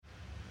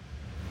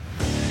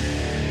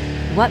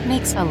What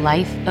makes a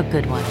life a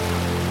good one?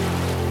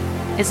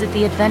 Is it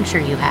the adventure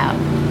you have?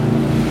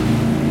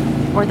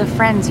 Or the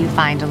friends you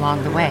find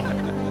along the way?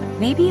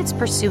 Maybe it's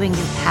pursuing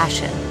your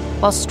passion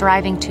while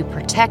striving to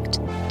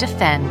protect,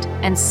 defend,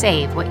 and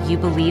save what you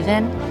believe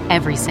in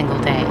every single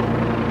day.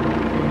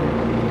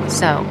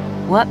 So,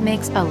 what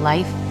makes a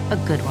life a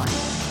good one?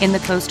 In the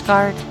Coast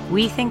Guard,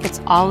 we think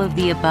it's all of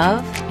the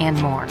above and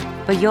more,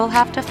 but you'll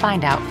have to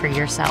find out for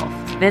yourself.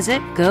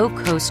 Visit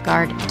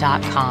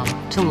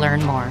gocoastguard.com to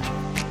learn more.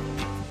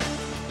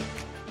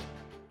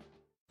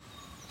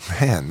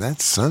 Man, that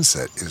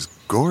sunset is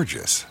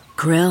gorgeous.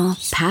 Grill,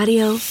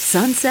 patio,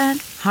 sunset.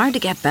 Hard to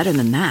get better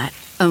than that.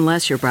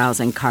 Unless you're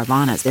browsing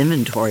Carvana's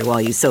inventory while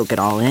you soak it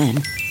all in.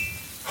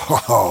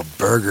 Oh,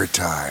 burger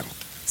time.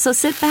 So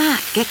sit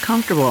back, get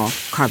comfortable.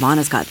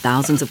 Carvana's got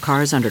thousands of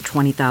cars under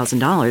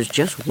 $20,000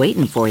 just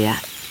waiting for you.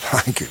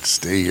 I could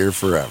stay here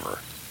forever.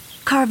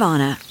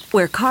 Carvana,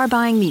 where car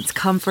buying meets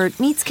comfort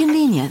meets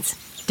convenience.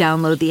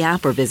 Download the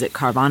app or visit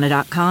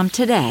Carvana.com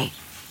today.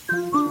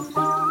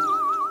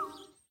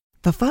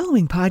 The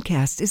following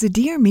podcast is a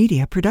Dear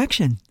Media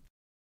production.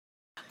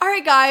 All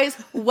right,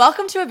 guys,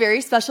 welcome to a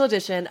very special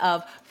edition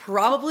of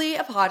Probably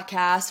a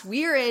Podcast.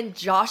 We are in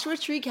Joshua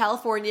Tree,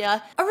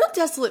 California, a real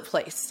desolate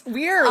place.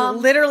 We are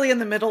literally in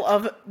the middle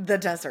of the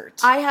desert.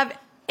 I have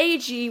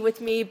AG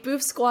with me,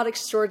 Boof Squad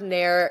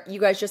extraordinaire.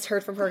 You guys just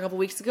heard from her a couple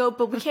weeks ago,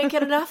 but we can't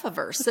get enough of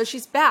her. So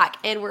she's back,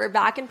 and we're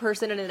back in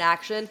person and in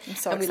action,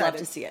 and we love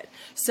to see it.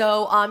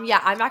 So, yeah,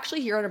 I'm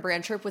actually here on a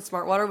brand trip with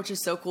Smartwater, which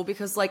is so cool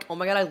because, like, oh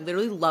my God, I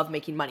literally love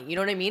making money. You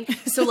know what I mean?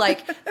 So,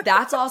 like,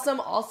 that's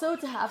awesome. Also,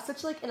 to have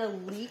such, like, an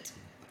elite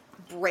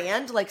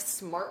brand like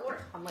Smartwater.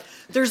 I'm like,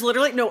 there's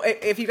literally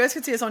if you guys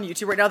could see us on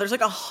YouTube right now, there's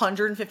like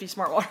 150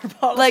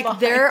 Smartwater bottles. Like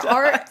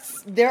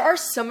there are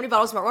so many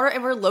bottles of Smartwater,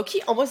 and we're low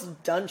key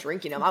almost done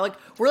drinking them.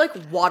 We're like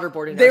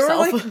waterboarding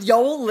ourselves. Were like,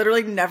 y'all will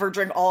literally never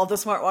drink all of the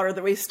Smartwater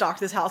that we stocked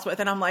this house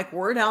with, and I'm like,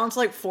 we're down to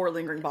like 4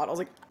 lingering bottles.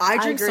 Like I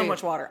drink so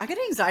much water. I get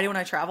anxiety when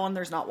I travel and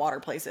there's not water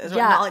places.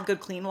 Yeah, not like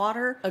good clean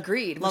water.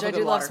 Agreed. Which I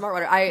do love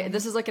Smartwater.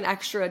 This is like an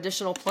extra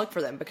additional plug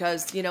for them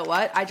because you know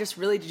what? I just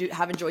really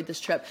have enjoyed this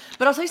trip.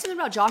 But I'll tell you something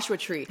about Joshua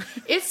Tree.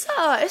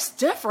 It's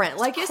different.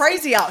 Like it's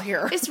crazy out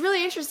here. It's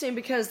really interesting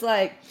because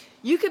like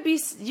you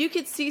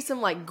could see some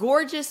like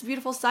gorgeous,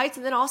 beautiful sights,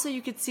 and then also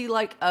you could see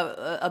like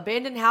a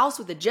abandoned house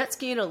with a jet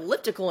ski and an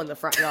elliptical in the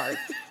front yard.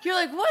 You're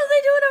like, what are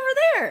they doing over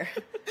there?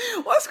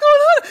 What's going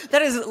on?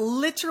 That is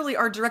literally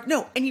our direct.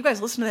 No, and you guys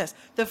listen to this.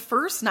 The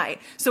first night,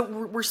 so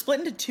we're split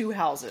into 2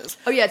 houses.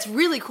 Oh yeah, it's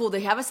really cool.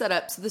 They have us set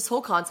up. So this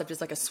whole concept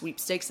is like a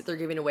sweepstakes that they're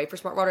giving away for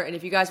Smartwater. And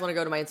if you guys want to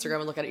go to my Instagram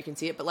and look at it, you can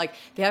see it. But like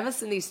they have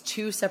us in these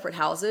 2 separate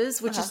houses,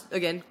 which is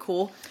again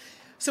cool.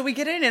 So we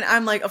get in, and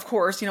I'm like, of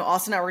course,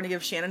 Austin and I were going to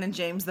give Shannon and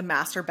James the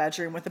master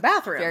bedroom with the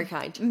bathroom. Very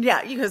kind.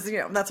 Yeah, because,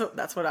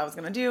 that's what I was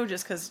going to do,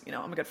 just because,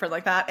 I'm a good friend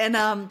like that.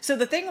 And so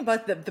the thing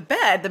about the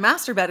bed, the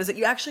master bed, is that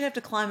you actually have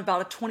to climb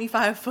about a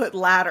 25-foot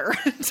ladder.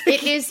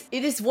 It is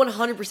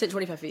 100%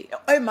 25 feet.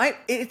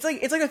 It's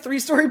like a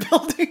 3-story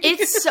building.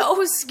 It's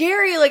so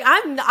scary. Like,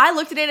 I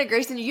looked at Anna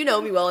Grace, and you know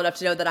me well enough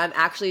to know that I'm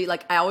actually,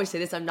 like, I always say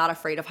this, I'm not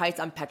afraid of heights.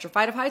 I'm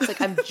petrified of heights. Like,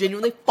 I'm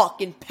genuinely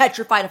fucking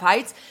petrified of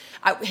heights.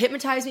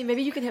 Hypnotize me.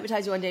 Maybe you can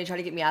hypnotize me one day and try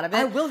to get me out of it.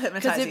 I will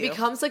hypnotize you. Because it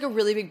becomes like a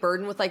really big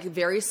burden with like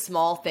very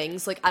small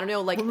things. Like, I don't know,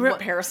 like... We went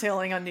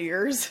parasailing on New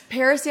Year's.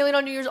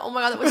 Oh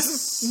my God, that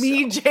was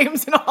me,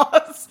 James, and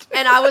Austin.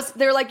 And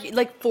they're like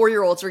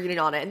 4-year-olds were getting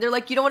on it. And they're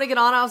like, you don't want to get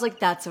on? I was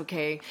like, that's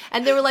okay.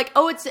 And they were like,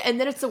 and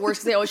then it's the worst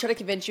because they always try to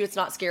convince you it's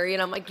not scary.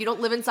 And I'm like, you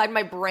don't live inside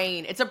my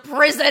brain. It's a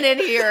prison in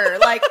here.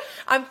 Like,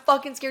 I'm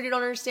fucking scared you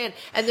don't understand.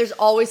 And there's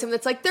always something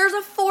that's like, there's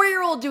a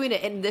 4-year-old doing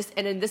it. And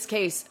in this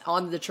case,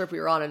 on the trip we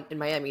were on in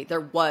Miami, there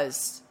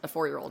was a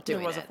 4-year-old doing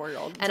it. There was a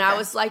 4-year-old. And I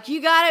was like,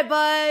 you got it,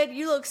 bud.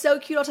 You look so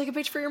cute. I'll take a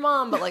picture for your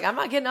mom. But like, I'm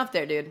not getting up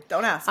there, dude.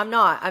 Don't ask. I'm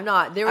not.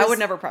 I would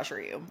never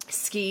pressure you.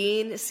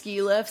 Skiing,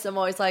 ski lifts. I'm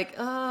always like,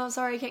 oh,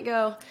 sorry, I can't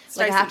go.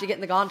 Like, I have to get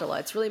in the gondola.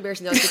 It's really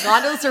embarrassing. Though. The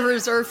gondolas are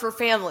reserved for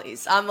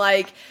families. I'm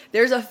like,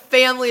 there's a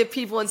family of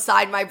people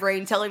inside my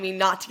brain telling me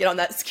not to get on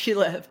that ski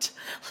lift.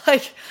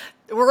 Like,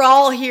 we're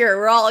all here.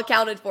 We're all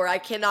accounted for. I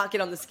cannot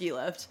get on the ski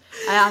lift.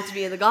 I have to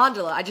be in the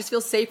gondola. I just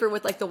feel safer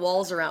with like the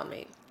walls around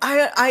me.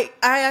 I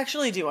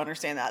actually do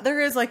understand that. There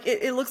is like,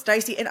 it looks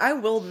dicey, and I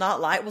will not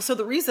lie. Well, so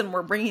the reason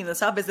we're bringing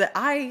this up is that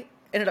I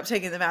ended up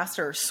taking the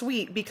master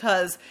suite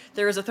because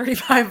there is a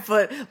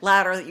 35-foot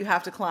ladder that you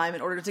have to climb in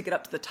order to get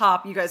up to the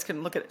top. You guys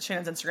can look at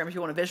Shannon's Instagram if you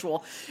want a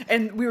visual.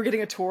 And we were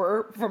getting a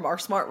tour from our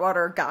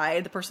Smartwater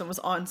guide. The person was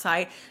on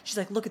site. She's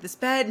like, look at this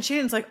bed. And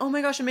Shannon's like, oh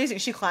my gosh, amazing.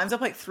 She climbs up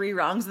like 3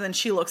 rungs, and then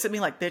she looks at me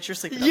like, bitch, you're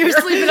sleeping up here. You're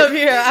sleeping up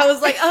here. I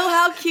was like, oh,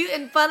 how cute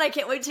and fun. I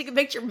can't wait to take a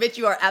picture. Bitch,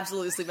 you are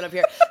absolutely sleeping up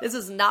here. This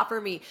is not for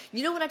me.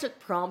 You know when I took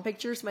prom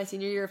pictures my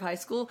senior year of high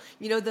school?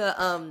 You know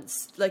the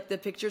like the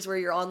pictures where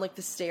you're on like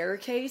the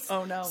staircase?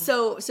 Oh no.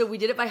 So we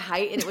did it by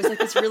height, and it was like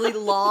this really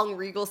long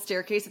regal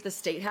staircase at the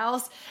State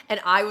House, and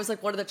I was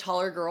like one of the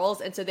taller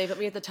girls, and so they put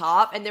me at the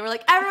top, and they were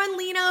like, everyone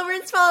lean over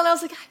and smile, and I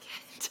was like, I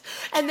can't.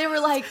 And they were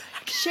like,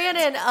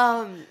 Shannon,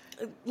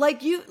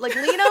 like lean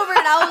over,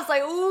 and I was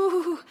like,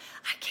 ooh,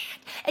 I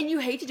can't. And you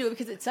hate to do it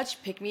because it's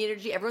such pick-me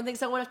energy. Everyone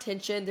thinks I want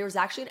attention. There was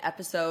actually an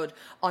episode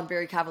on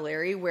Barry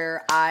Cavallari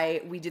where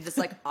we did this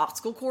like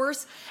obstacle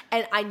course,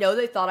 and I know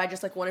they thought I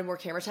just like wanted more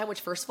camera time,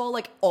 which first of all,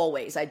 like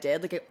always I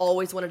did. Like I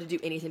always wanted to do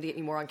anything to get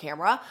me more on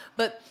camera.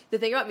 But the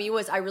thing about me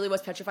was I really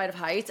was petrified of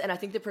heights, and I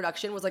think the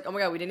production was like, oh my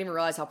God, we didn't even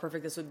realize how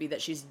perfect this would be,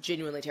 that she's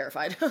genuinely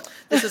terrified.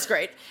 This is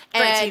great.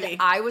 And TV.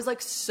 I was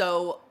like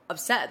so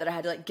upset that I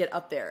had to like get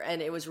up there,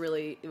 and it was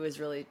really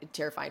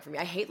terrifying for me.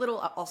 I hate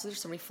also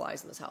there's so many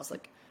flies in this house.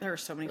 Like there are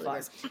so many really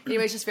flies.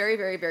 Anyways, just very,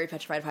 very, very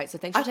petrified of heights. So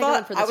thanks for taking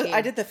one for the team.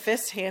 I did the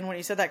fist hand when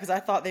you said that because I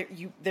thought they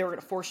were going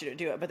to force you to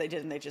do it, but they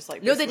didn't. They just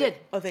like no, they did.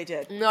 Oh, they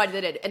did. No,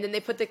 they did. And then they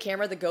put the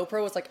camera, the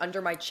GoPro was like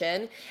under my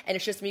chin, and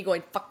it's just me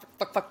going fuck.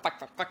 But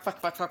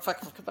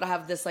I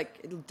have this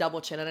like double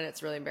chin on it.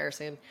 It's really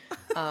embarrassing.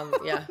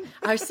 Yeah,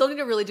 I still need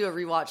to really do a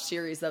rewatch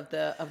series of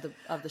the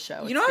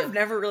show. You know, I've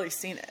never really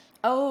seen it.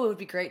 Oh, it would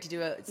be great to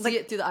do see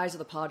it through the eyes of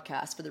the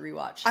podcast for the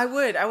rewatch. I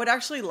would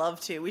actually love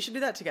to. We should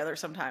do that together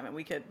sometime, and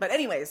we could. But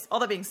anyways, all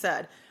that being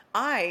said,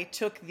 I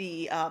took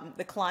the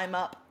climb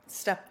up,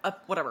 step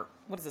up, whatever.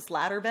 What is this,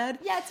 ladder bed?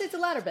 Yeah, it's a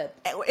ladder bed.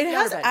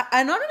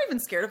 I'm not even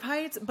scared of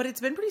heights, but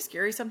it's been pretty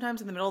scary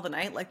sometimes in the middle of the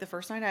night. Like the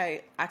first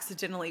night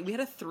we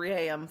had a 3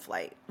 a.m.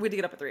 flight. We had to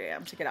get up at 3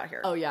 a.m. to get out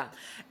here. Oh, yeah.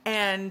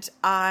 And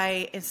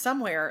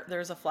somewhere,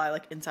 there's a fly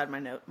like inside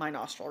my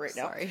nostril right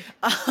now. Sorry.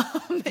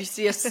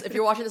 If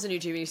you're watching this on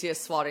YouTube and you see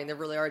us swatting, there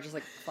really are just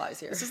like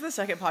flies here. This is the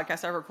second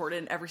podcast I've recorded,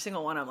 and every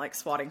single one I'm like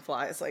swatting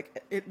flies.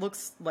 Like it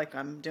looks like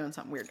I'm doing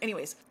something weird.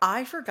 Anyways,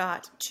 I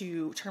forgot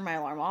to turn my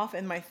alarm off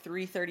in my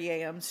 3:30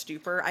 a.m.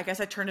 stupor. I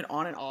guess I turned it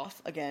on and off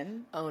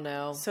again. Oh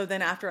no. So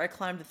then after I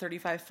climbed the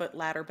 35-foot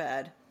ladder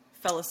bed,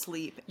 fell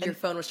asleep. Your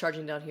phone was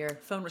charging down here.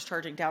 Phone was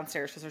charging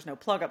downstairs because there's no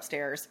plug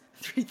upstairs.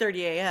 3:30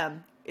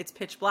 a.m. It's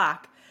pitch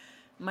black.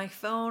 My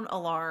phone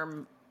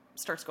alarm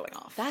starts going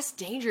off. That's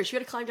dangerous. You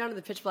had to climb down to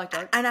the pitch black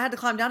dark. And I had to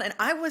climb down, and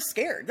I was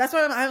scared. That's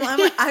why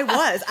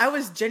I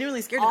was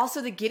genuinely scared.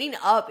 Also, the getting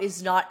up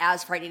is not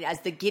as frightening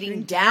as the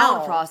getting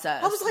down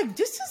process. I was like,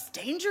 this is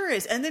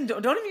dangerous. And then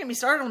don't even get me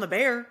started on the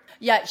bear.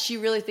 Yeah, she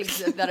really thinks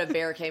that a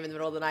bear came in the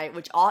middle of the night,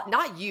 which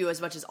not you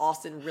as much as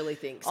Austin really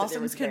thinks.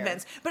 Austin was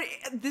convinced. But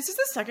this is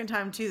the second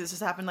time, too, this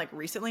has happened like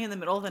recently in the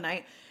middle of the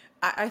night.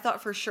 I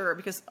thought for sure,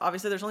 because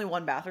obviously there's only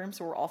one bathroom,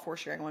 so we're all four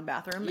sharing one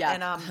bathroom. Yeah.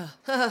 And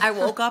I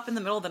woke up in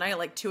the middle of the night at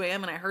like 2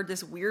 a.m. and I heard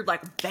this weird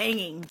like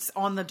banging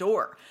on the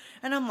door.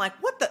 And I'm like,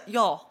 what the?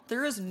 Y'all,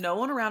 there is no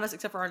one around us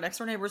except for our next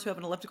door neighbors who have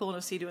an elliptical and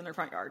a Sea-Doo in their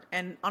front yard.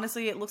 And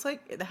honestly, it looks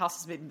like the house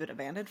has been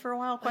abandoned for a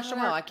while. Question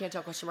mark. I can't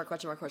tell. Question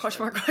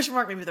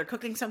mark. Maybe they're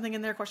cooking something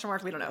in there. Question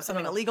mark. We don't know.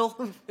 Something illegal.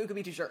 Who could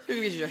be too sure?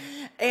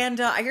 And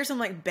I hear some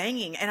like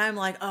banging, and I'm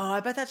like, oh, I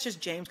bet that's just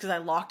James because I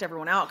locked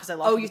everyone out because I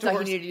locked. Oh, you thought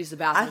you needed to use the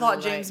bathroom? I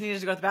thought James needed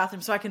to go to the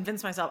bathroom, so I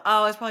convinced myself,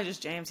 oh, it's probably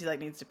just James. He like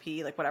needs to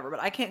pee, like whatever. But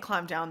I can't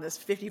climb down this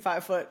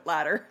 55-foot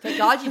ladder. Thank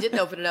God you didn't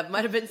open it up. It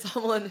might have been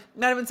someone.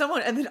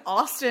 And then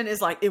Austin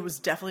is like, it was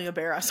definitely a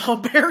bear. I saw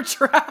bear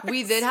tracks.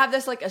 We then have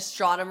this like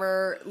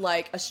astronomer,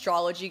 like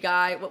astrology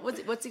guy.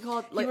 What's he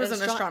called? Like, he was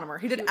an astronomer.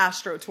 He did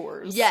astro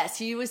tours. Yes,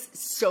 he was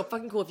so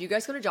fucking cool. If you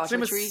guys go to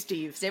Joshua Tree,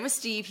 His name was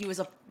Steve. He was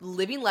a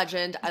living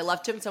legend. I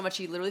loved him so much.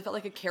 He literally felt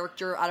like a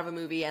character out of a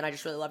movie, and I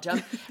just really loved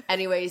him.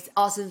 Anyways,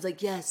 Austin's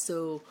like, yes,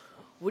 so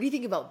what do you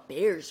think about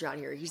bears around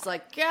here? He's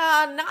like,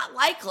 yeah, not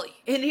likely.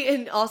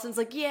 And Austin's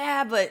like,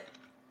 yeah, but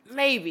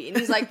maybe. And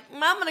he's like,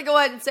 I'm going to go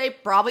ahead and say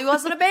probably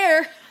wasn't a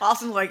bear.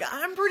 Austin's like,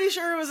 I'm pretty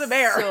sure it was a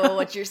bear. So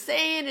what you're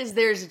saying is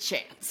there's a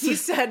chance. He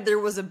said there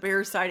was a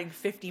bear sighting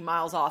 50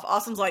 miles off.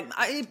 Austin's like,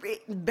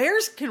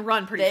 bears can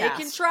run pretty fast.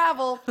 They can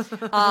travel.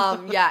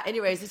 Yeah,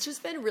 anyways, it's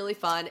just been really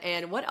fun.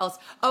 And what else?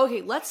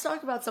 Okay, let's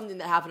talk about something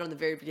that happened on the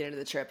very beginning of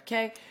the trip,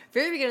 okay?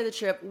 Very beginning of the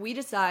trip, we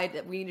decide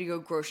that we need to go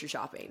grocery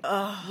shopping.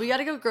 We got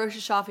to go grocery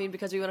shopping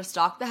because we want to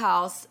stock the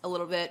house a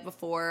little bit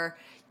before,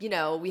 you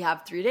know, we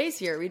have 3 days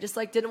here. We just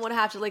like didn't want to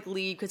have to like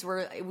leave because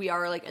we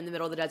are like in the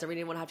middle of the desert. We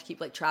didn't want to have to keep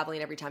like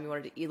traveling every time we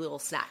wanted to eat a little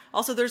snack.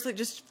 Also, there's like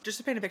just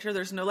to paint a picture,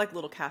 there's no like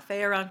little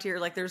cafe around here.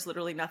 Like there's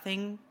literally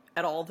nothing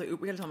at all. We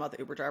gotta talk about the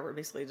Uber driver,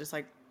 basically just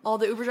like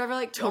the Uber driver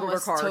like total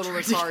car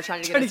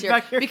trying to get us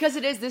here because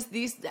it is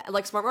these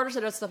like Smart Market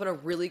set us stuff in a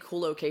really cool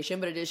location,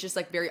 but it is just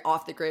like very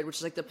off the grid, which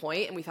is like the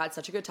point. And we've had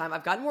such a good time.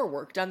 I've gotten more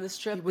work done this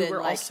trip. We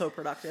were all so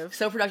productive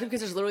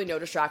because there's literally no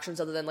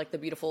distractions other than like the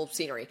beautiful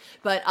scenery.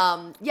 But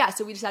yeah,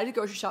 so we decided to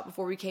grocery shop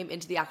before we came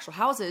into the actual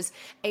houses,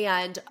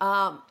 and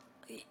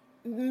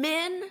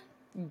men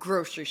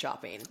grocery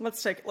shopping.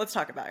 Let's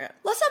talk about it.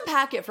 Let's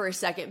unpack it for a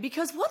second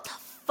because what the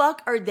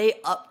fuck are they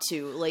up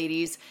to,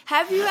 ladies?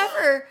 Have you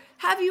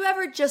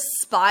ever just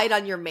spied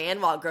on your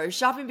man while grocery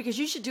shopping? Because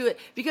you should do it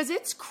because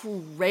it's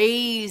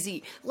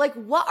crazy. Like,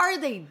 what are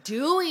they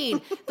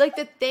doing? Like,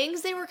 the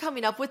things they were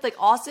coming up with, like,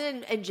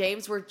 Austin and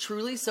James were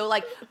truly so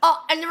like,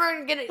 oh, and then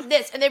we're gonna get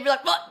this. And they'd be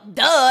like, well,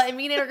 duh. And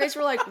me and Grace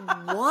were like,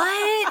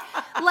 what?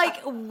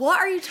 Like, what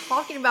are you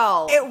talking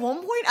about? At one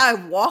point, I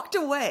walked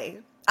away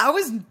I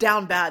was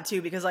down bad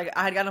too because like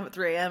I had gotten up at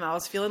 3 a.m. I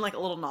was feeling like a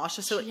little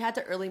nauseous. So she had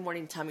the early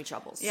morning tummy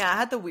troubles. Yeah, I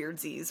had the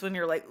weirdsies when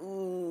you're like,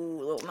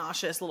 ooh, a little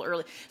nauseous, a little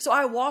early. So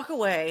I walk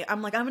away.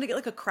 I'm like, I'm going to get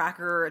like a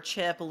cracker, a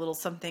chip, a little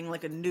something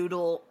like a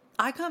noodle.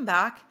 I come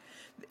back.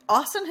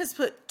 Austin has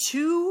put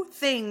 2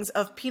 things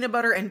of peanut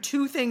butter and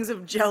 2 things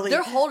of jelly.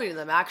 They're holding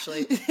them,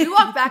 actually. We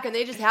walk back and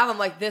they just have them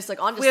like this,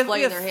 like on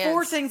display in their hands. We have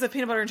 4 things of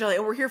peanut butter and jelly,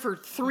 and we're here for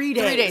 3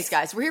 days. 3 days,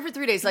 guys. We're here for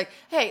 3 days. Like,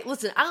 hey,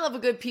 listen, I love a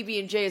good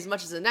PB&J as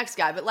much as the next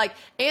guy, but like,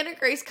 Anna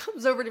Grace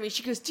comes over to me.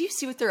 She goes, do you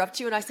see what they're up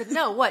to? And I said,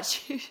 no, what?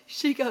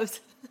 She goes,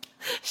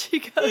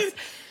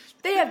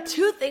 they have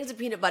 2 things of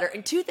peanut butter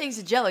and 2 things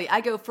of jelly.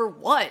 I go, for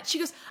what? She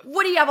goes,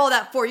 what do you have all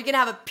that for? You gonna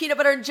have a peanut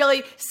butter and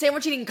jelly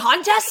sandwich eating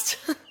contest?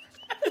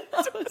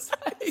 I was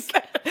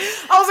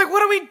like,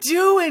 what are we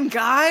doing,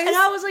 guys? And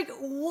I was like,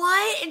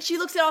 what? And she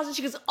looks at Austin.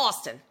 She goes,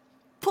 Austin,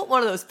 put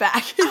one of those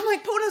back. I'm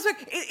like, put one of those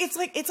back.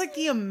 It's like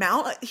the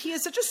amount. He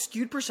has such a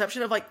skewed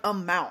perception of like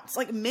amounts.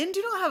 Like men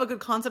do not have a good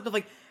concept of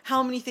like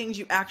how many things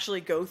you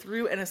actually go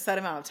through in a set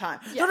amount of time.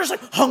 Yeah. They're just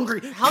like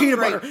hungry. Peanut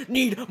butter,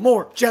 need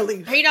more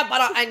jelly. Peanut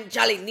butter and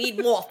jelly need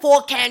more.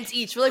 4 cans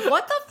each. We're like,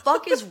 what the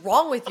fuck is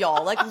wrong with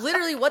y'all? Like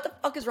literally, what the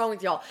fuck is wrong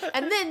with y'all?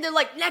 And then they're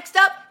like, next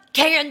up,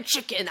 canned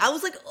chicken. I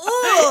was like,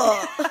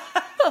 ugh.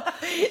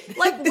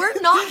 Like, we're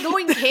not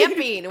going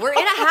camping. We're in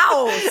a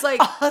house. Like,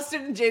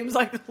 Austin and James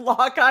like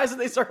lock eyes and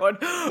they start going,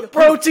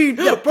 protein,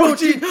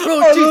 protein.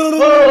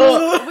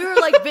 We were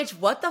like, bitch,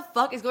 what the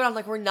fuck is going on?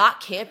 Like, we're not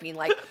camping.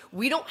 Like,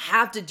 we don't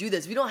have to do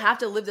this. We don't have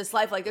to live this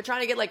life. Like, they're trying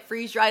to get like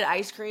freeze-dried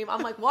ice cream.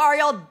 I'm like, what are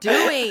y'all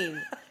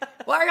doing?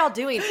 What are y'all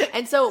doing?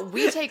 And so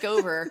we take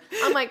over.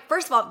 I'm like,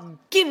 first of all,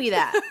 give me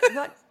that. I'm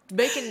not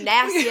making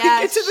nasty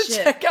ass shit. Get to the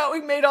shit. checkout. We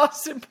made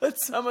Austin put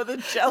some of the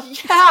jelly.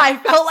 Yeah, I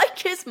felt like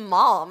his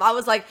mom. I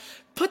was like,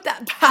 put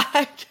that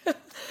back.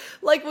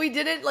 Like, we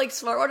didn't, like,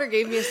 Smartwater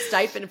gave me a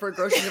stipend for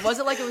groceries. It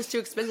wasn't like it was too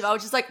expensive. I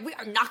was just like, we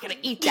are not going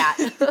to eat that.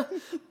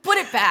 Put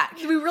it back.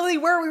 We really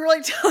were. We were,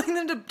 like, telling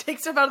them to take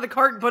stuff out of the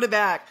cart and put it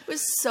back. It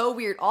was so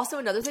weird. Also,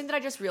 another thing that I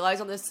just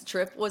realized on this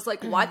trip was,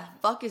 like, why the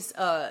fuck is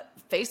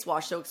face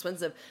wash so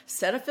expensive?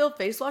 Cetaphil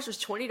face wash was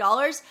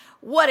 $20?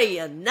 What are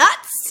you,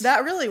 nuts?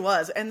 That really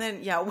was. And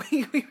then, yeah,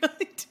 we really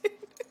did.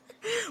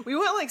 We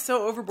went like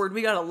so overboard.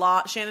 We got a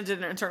lot. Shannon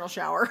did an internal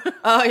shower.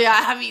 Oh yeah,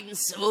 I've eaten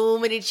so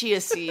many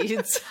chia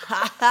seeds.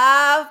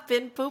 I've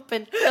been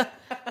pooping.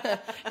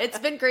 It's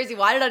been crazy.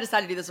 Why did I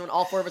decide to do this when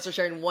all 4 of us are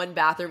sharing one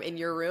bathroom in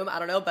your room? I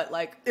don't know, but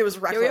like it was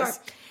reckless. Here we are.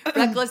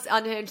 Reckless,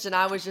 unhinged, and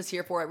I was just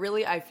here for it.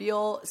 Really, I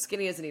feel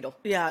skinny as a needle.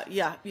 Yeah.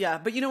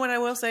 But you know what I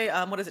will say?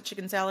 What is it?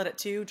 Chicken salad at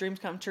 2? Dreams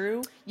come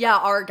true? Yeah,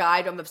 our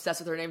guide, I'm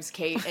obsessed with her. Name's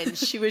Kate. And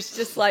she was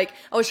just like,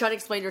 I was trying to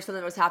explain to her something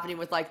that was happening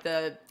with like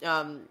the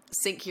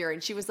sink here.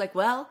 And she was like,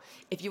 well,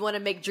 if you want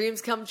to make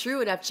dreams come true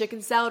and have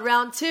chicken salad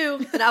round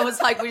 2. And I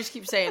was like, we just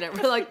keep saying it.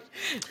 We're like,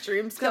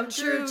 dreams come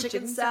true,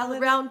 chicken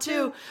salad round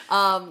 2.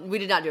 We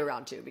did not do a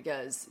round 2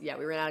 because, yeah,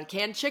 we ran out of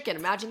canned chicken.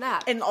 Imagine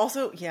that. And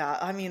also, yeah,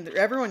 I mean,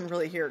 everyone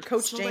really here,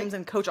 Coach James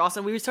and Coach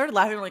Austin, we started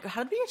laughing. We're like,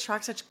 how did we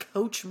attract such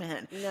coach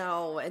men?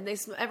 No, and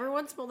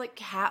everyone smelled like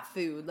cat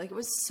food. Like, it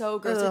was so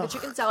gross. Like, the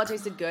chicken salad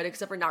tasted good,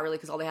 except for not really,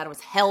 because all they had was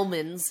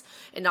Hellman's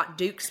and not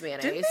Duke's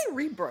mayonnaise. Didn't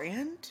they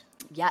rebrand?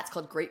 Yeah, it's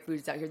called Great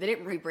Foods out here. They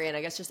didn't rebrand.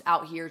 I guess just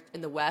out here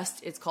in the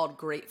West, it's called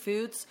Great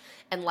Foods.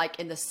 And like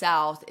in the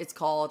South, it's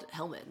called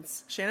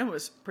Hellman's. Shannon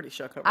was pretty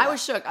shook over I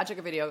was shook. I took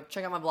a video.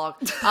 Check out my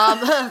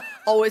vlog.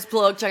 Always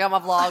plug. Check out my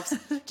vlogs.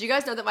 Do you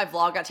guys know that my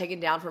vlog got taken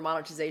down for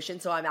monetization?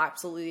 So I'm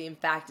absolutely, in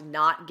fact,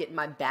 not getting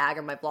my bag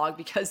on my vlog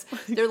because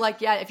they're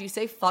like, yeah, if you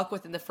say fuck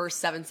within the first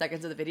 7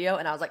 seconds of the video.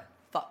 And I was like,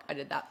 fuck, I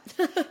did that.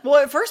 Well,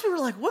 at first we were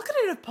like, what could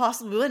it have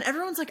possibly been?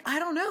 Everyone's like, I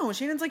don't know. And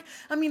Shannon's like,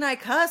 I mean, I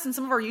cuss. And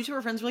some of our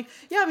YouTuber friends were like,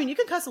 yeah, I mean, you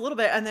can cuss a little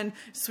bit. And then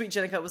Sweet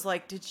Jenica was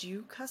like, did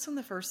you cuss in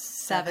the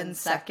first 7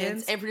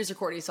 seconds? And producer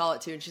Courtney saw it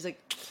too. And she's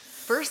like,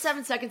 first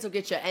 7 seconds will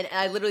get you. And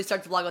I literally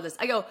start the vlog on this.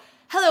 I go,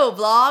 hello,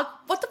 vlog.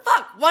 What the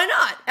fuck? Why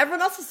not?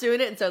 Everyone else is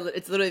doing it. And so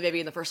it's literally maybe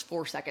in the first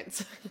 4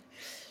 seconds.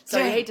 So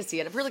I hate to see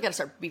it. I've really got to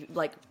start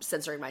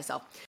censoring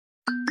myself.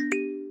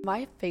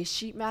 My face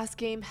sheet mask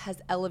game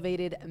has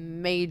elevated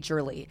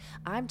majorly.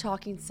 I'm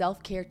talking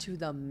self-care to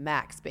the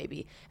max,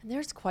 baby. And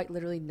there's quite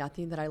literally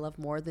nothing that I love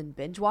more than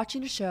binge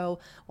watching a show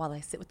while I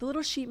sit with a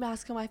little sheet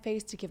mask on my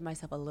face to give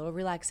myself a little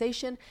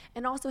relaxation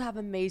and also have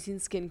amazing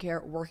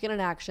skincare working in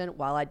action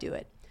while I do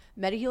it.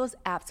 Mediheal is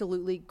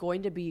absolutely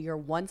going to be your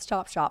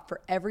one-stop shop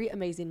for every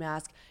amazing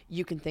mask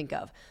you can think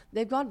of.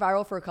 They've gone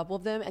viral for a couple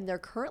of them, and they're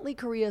currently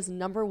Korea's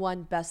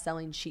 #1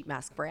 best-selling sheet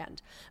mask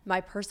brand. My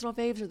personal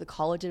faves are the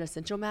Collagen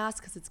Essential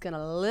Mask because it's going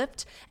to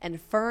lift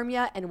and firm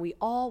you, and we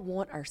all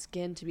want our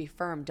skin to be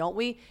firm, don't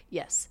we?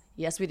 Yes,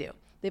 we do.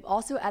 They've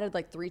also added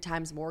like 3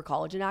 times more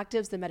collagen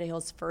actives than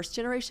Medihill's first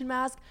generation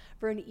mask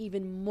for an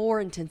even more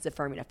intensive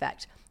firming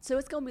effect. So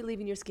it's going to be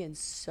leaving your skin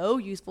so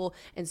youthful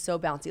and so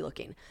bouncy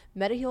looking.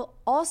 Medihill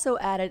also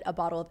added a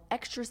bottle of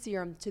extra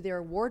serum to their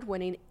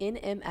award-winning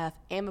NMF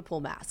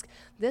Ampoule mask.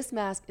 This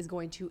mask is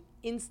going to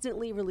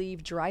instantly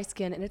relieve dry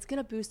skin, and it's going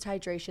to boost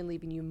hydration,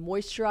 leaving you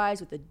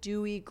moisturized with a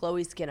dewy,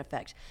 glowy skin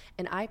effect.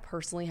 And I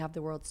personally have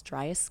the world's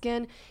driest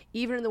skin,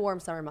 even in the warm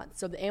summer months.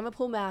 So the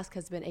Ampoule mask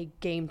has been a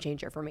game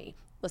changer for me.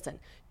 Listen,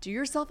 do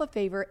yourself a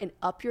favor and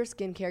up your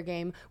skincare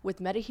game with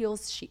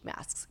Medihill's sheet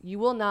masks. You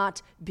will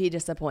not be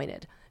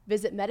disappointed.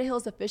 Visit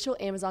Medihill's official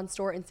Amazon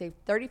store and save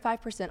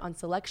 35% on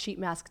select sheet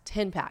mask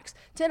 10 packs,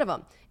 10 of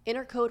them.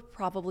 Enter code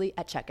PROBABLY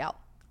at checkout.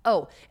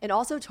 Oh, and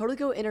also totally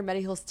go enter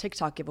Medihill's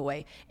TikTok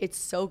giveaway. It's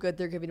so good.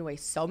 They're giving away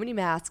so many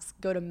masks.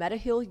 Go to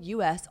Medihill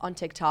US on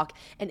TikTok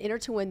and enter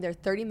to win their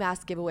 30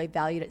 mask giveaway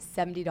valued at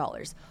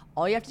 $70.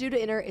 All you have to do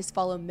to enter is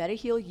follow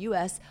Medihill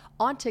US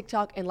on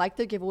TikTok and like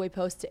their giveaway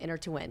post to enter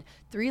to win.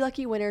 3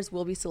 lucky winners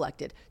will be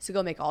selected. So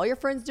go make all your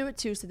friends do it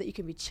too so that you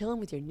can be chilling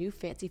with your new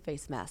fancy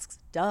face masks.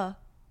 Duh.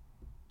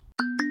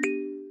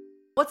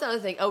 What's another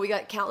thing? Oh, we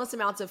got countless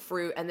amounts of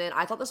fruit. And then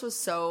I thought this was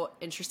so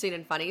interesting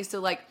and funny. So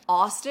like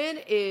Austin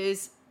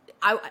is...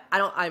 I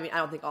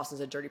don't think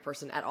Austin's a dirty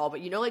person at all, but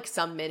you know, like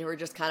some men who are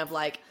just kind of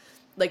like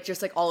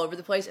just like all over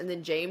the place. And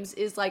then James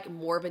is like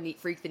more of a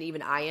neat freak than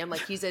even I am. Like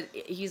he's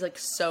like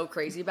so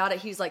crazy about it.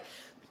 He's like,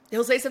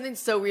 he'll say something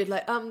so weird,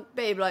 like,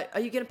 babe, like,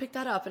 are you going to pick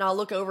that up? And I'll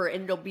look over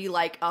and it'll be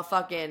like a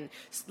fucking,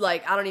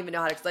 like, I don't even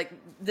know how to, like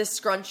this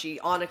scrunchie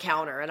on a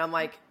counter. And I'm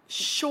like,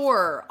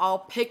 sure, I'll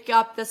pick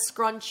up the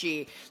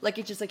scrunchie. Like,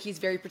 it's just like, he's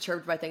very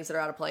perturbed by things that are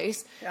out of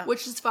place,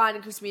 which is fine.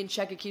 It keeps me in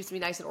check. It keeps me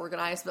nice and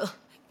organized. But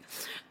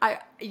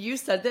you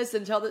said this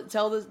and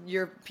tell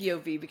your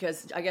POV,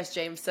 because I guess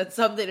James said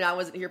something and I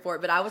wasn't here for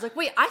it, but I was like,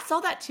 wait, I saw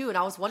that too, and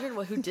I was wondering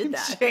who did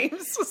that.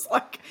 James was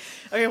like,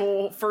 okay,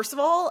 well, first of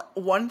all,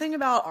 one thing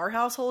about our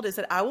household is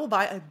that I will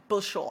buy a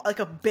bushel, like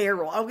a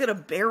barrel. I'll get a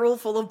barrel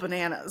full of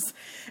bananas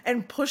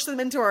and push them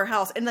into our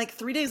house, and like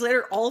 3 days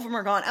later, all of them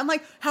are gone. I'm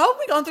like, how have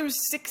we gone through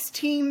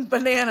 16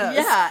 bananas?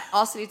 Yeah,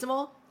 Austin eats them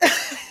all?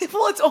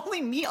 Well, it's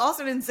only me,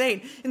 Austin, and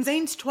Zane. And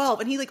Zane's 12,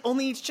 and he like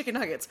only eats chicken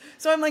nuggets.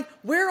 So I'm like,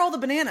 where are all the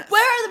bananas?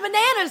 Where are the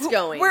bananas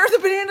going? Where are the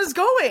bananas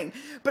going?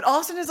 But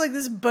Austin has like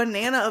this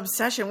banana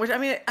obsession, which I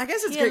mean, I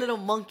guess it's He's a little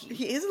monkey.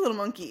 He is a little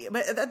monkey,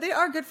 but they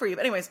are good for you.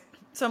 But anyways,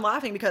 so I'm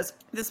laughing because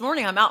this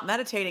morning I'm out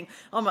meditating.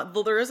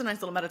 There is a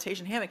nice little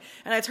meditation hammock,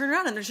 and I turn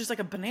around and there's just like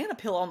a banana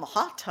peel on the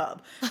hot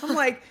tub. I'm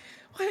like,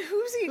 what,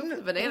 who's eating the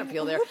banana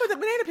peel there? Who put the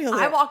banana peel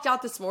there? I walked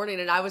out this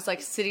morning and I was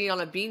like sitting on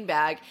a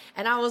beanbag,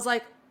 and I was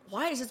like,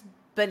 why is this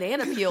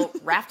banana peel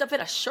wrapped up in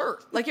a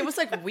shirt? Like, it was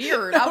like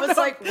weird. I was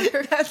like,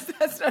 weird. That's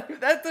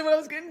what I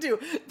was getting to.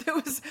 There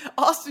was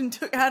Austin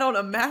had on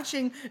a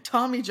matching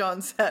Tommy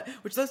John set,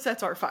 which those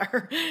sets are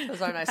fire.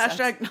 Those are nice.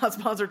 Hashtag not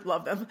sponsored,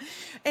 love them.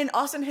 And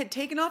Austin had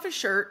taken off his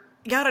shirt,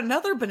 got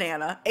another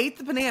banana, ate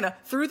the banana,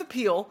 threw the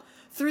peel,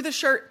 threw the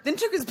shirt, then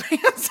took his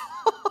pants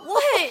off.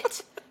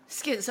 What?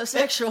 Skin so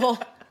sexual.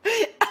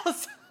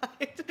 Outside.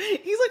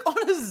 He's like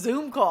on a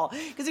Zoom call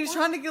because he was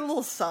trying to get a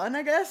little sun,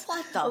 I guess.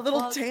 What the A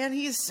little fuck? tan.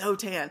 He is so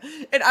tan.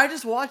 And I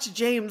just watched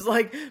James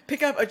like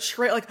pick up a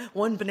trail, like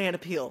one banana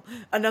peel,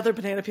 another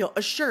banana peel,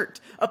 a shirt,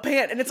 a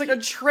pant, and it's like a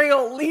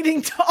trail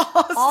leading to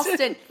Austin.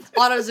 Austin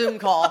on a Zoom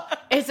call.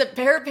 It's a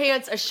pair of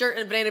pants, a shirt,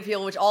 and a banana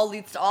peel, which all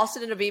leads to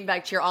Austin in a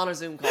beanbag chair on a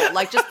Zoom call.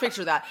 Like, just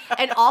picture that.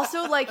 And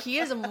also, like, he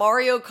is a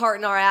Mario Kart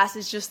in our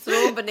asses, just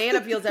throwing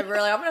banana peels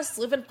everywhere. Like, I'm going to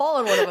slip and fall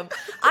on one of them.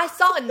 I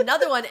saw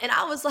another one, and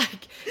I was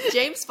like,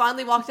 James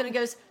finally walked in and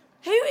goes,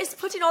 who is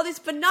putting all these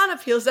banana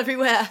peels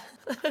everywhere?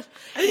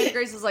 And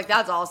Grace was like,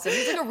 that's awesome.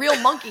 He's like a real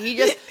monkey. He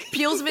just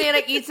peels a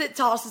banana, eats it,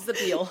 tosses the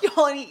peel.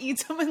 Y'all, and he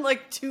eats them in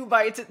like 2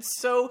 bites. It's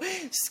so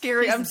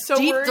scary. I'm so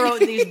deep worried.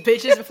 throwing these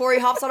bitches before he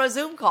hops on a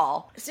Zoom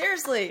call.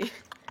 Seriously.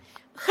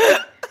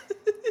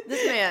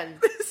 This man,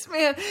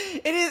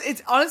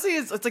 it's honestly,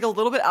 it's like a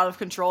little bit out of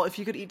control. If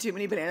you could eat too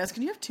many bananas,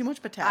 can you have too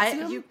much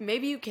potassium?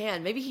 Maybe you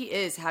can. Maybe he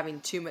is having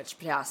too much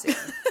potassium.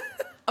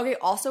 Okay,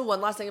 also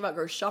one last thing about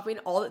grocery shopping.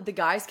 All the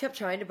guys kept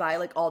trying to buy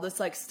like all this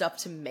like stuff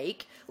to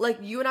make. Like,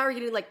 you and I were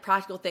getting like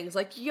practical things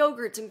like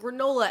yogurts and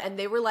granola, and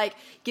they were like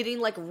getting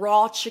like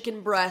raw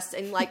chicken breasts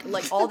and like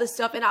all this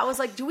stuff. And I was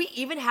like, do we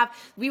even have?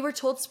 We were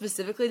told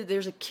specifically that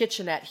there's a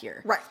kitchenette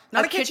here, right?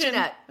 Not a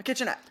kitchenette. A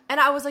kitchenette. And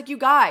I was like, you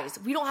guys,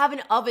 we don't have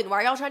an oven. Why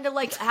are y'all trying to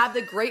like have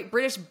the Great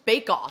British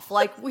Bake Off?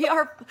 Like, we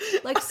are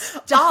like,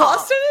 stop.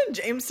 Austin and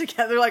James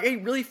together like they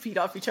really feed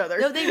off each other.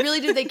 No, they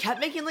really do. They kept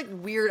making like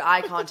weird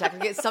eye contact.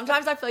 Like,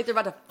 sometimes I feel like they're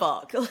about to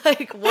fuck.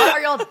 Like, what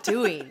are y'all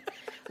doing?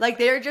 Like,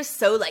 they're just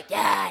so like,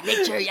 yeah,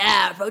 nature,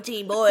 yeah,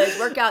 protein, boys,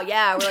 workout,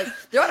 yeah. We're like,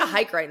 they're on a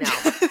hike right now.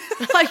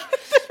 Like,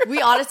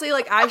 we honestly,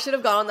 like, I should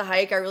have gone on the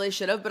hike. I really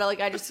should have, but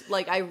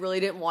I really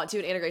didn't want to,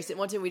 and Anna Grace didn't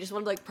want to. We just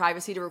wanted like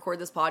privacy to record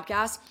this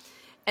podcast.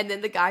 And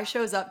then the guy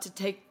shows up to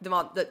take them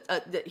on.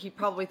 He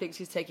probably thinks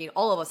he's taking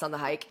all of us on the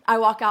hike. I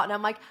walk out and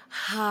I'm like,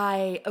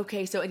 hi.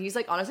 Okay, so, and he's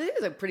like, honestly,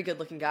 he's a pretty good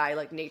looking guy,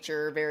 like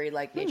nature, very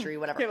like naturey,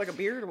 whatever. He had like a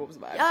beard or what was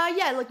that?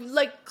 Yeah,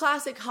 like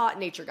classic hot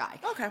nature guy.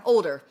 Okay.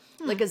 Older,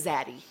 like a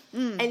zaddy.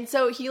 And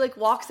so he like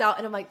walks out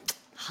and I'm like,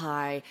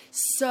 hi.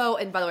 So,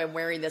 and by the way, I'm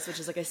wearing this,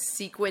 which is like a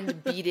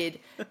sequined beaded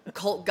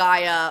Cult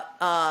Gaia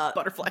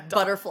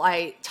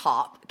butterfly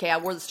top. Okay, I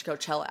wore this to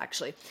Coachella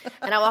actually.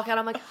 And I walk out,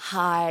 I'm like,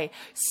 hi.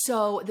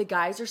 So the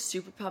guys are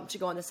super pumped to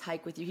go on this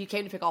hike with you. He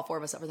came to pick all 4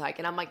 of us up for the hike.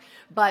 And I'm like,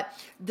 but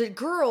the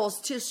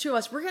girls, just 2 of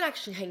us, we're going to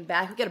actually hang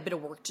back. We got a bit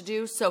of work to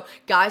do. So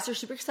guys are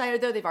super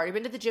excited though. They've already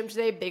been to the gym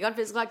today, big on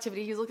physical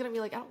activity. He's looking at me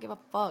like, I don't give a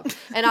fuck.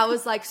 And I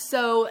was like,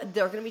 so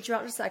they're going to meet you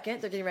out in a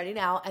second. They're getting ready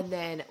now. And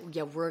then,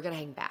 yeah, we're going to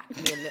hang back,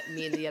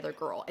 me and the other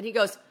girl. And he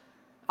goes,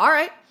 all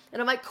right.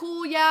 And I'm like,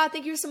 cool, yeah,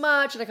 thank you so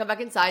much. And I come back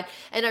inside,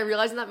 and I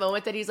realize in that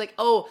moment that he's like,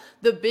 oh,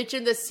 the bitch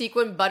in the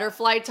sequin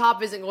butterfly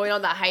top isn't going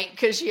on the hike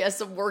because she has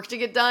some work to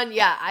get done.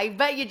 Yeah, I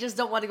bet you just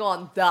don't want to go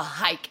on the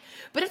hike.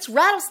 But it's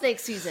rattlesnake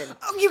season.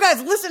 Oh, you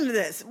guys, listen to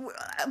this.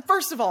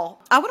 First of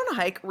all, I went on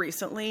a hike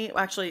recently.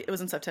 Actually, it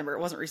was in September. It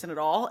wasn't recent at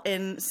all,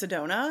 in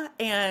Sedona.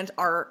 And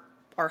our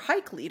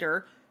hike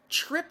leader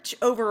tripped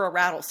over a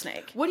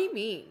rattlesnake. What do you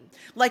mean?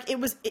 Like it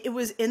was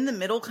in the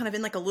middle, kind of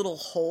in like a little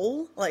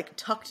hole, like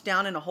tucked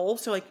down in a hole.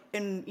 So like,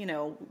 and you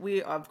know,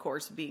 we, of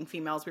course, being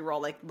females, we were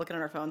all like looking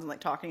at our phones and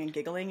like talking and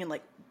giggling and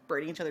like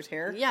braiding each other's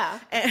hair. Yeah.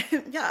 And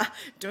yeah,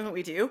 doing what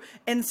we do.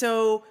 And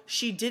so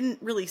she didn't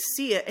really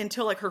see it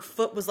until like her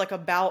foot was like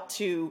about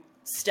to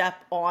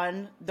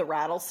on the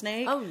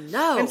rattlesnake. Oh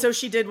no. And so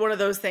she did one of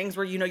those things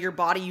where, you know, your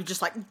body, you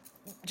just like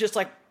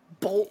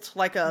bolt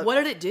like a... What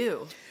did it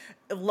do?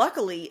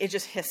 Luckily, it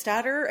just hissed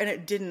at her and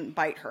it didn't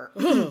bite her.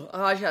 Oh,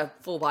 I just had a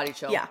full body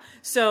chill. Yeah.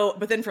 So,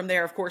 but then from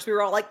there, of course, we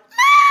were all like,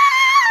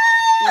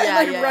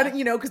 running,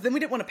 you know, because then we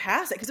didn't want to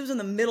pass it because it was in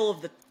the middle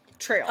of the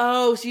trail.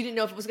 Oh, so you didn't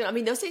know if it was going to, I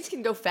mean, those things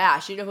can go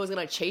fast. You didn't know if it was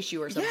going to chase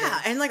you or something. Yeah.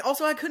 And like,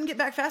 also I couldn't get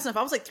back fast enough.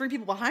 I was like 3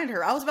 people behind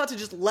her. I was about to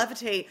just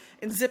levitate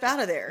and zip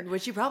out of there.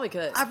 Which you probably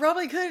could. I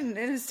probably couldn't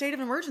in a state of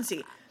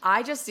emergency.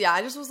 I just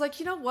was like,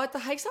 you know what? The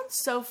hike sounds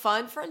so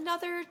fun for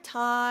another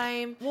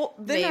time. Well,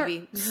 then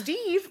maybe.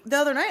 Steve, the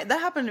other night,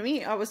 that happened to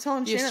me. I was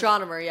telling The Shannon,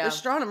 astronomer, yeah. The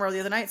astronomer the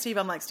other night, Steve,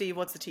 I'm like, Steve,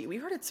 what's the tea? We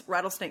heard it's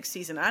rattlesnake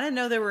season. I didn't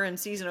know they were in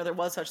season or there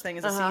was such thing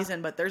as a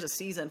season, but there's a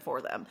season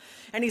for them.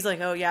 And he's like,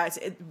 oh yeah,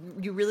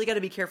 you really got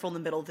to be careful in the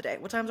middle of the day.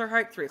 What time's our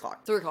hike? 3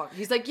 o'clock. 3 o'clock.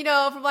 He's like, you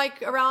know, from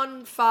like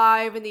around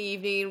 5 in the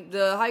evening,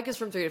 the hike is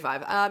from 3 to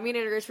 5. Me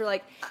and Grace were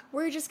like,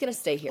 we're just going to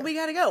stay here. We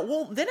got to go.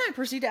 Well, then I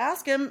proceed to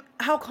ask him,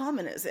 how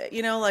common is it?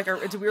 You know, like,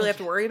 do we really have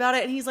to worry about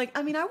it? And he's like,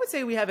 I mean, I would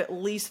say we have at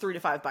least 3 to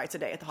 5 bites a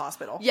day at the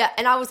hospital. Yeah,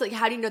 and I was like,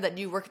 how do you know that?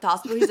 Do you work at the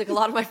hospital? He's like, a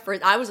lot of my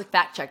friends, I was like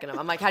fact checking him.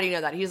 I'm like, how do you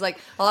know that? He's like,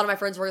 a lot of my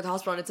friends work at the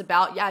hospital and it's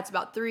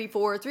about 3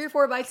 or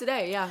 4 bites a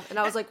day. Yeah. And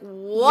I was like,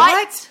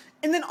 what?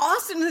 And then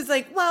Austin was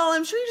like, well,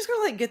 I'm sure you just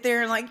gotta like get there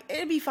and like,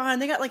 it'd be fine.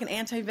 They got like an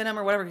anti-venom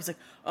or whatever. He's like,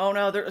 oh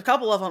no, there's a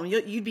couple of them.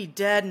 You'd be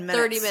dead in minutes.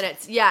 30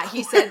 minutes. Yeah,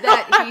 he said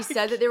that. He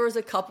said that there was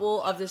a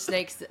couple of the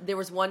snakes. There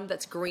was one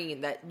that's green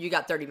that you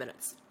got 30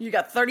 minutes. You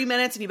got 30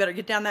 minutes and you better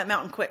get down that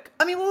mountain quick.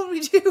 I mean, what would we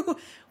do?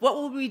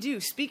 What would we do?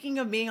 Speaking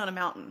of being on a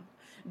mountain,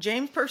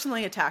 James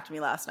personally attacked me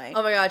last night.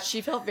 Oh my God,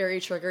 she felt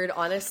very triggered.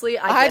 Honestly,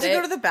 I had to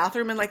go to the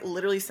bathroom and like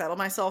literally settle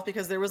myself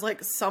because there was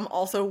like some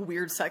also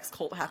weird sex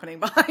cult happening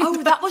behind.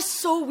 Oh, that was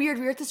so weird.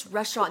 We were at this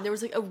restaurant and there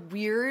was like a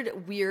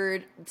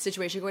weird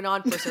situation going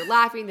on. First they're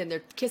laughing, then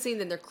they're kissing,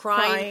 then they're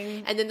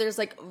crying. And then there's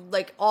like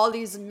all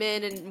these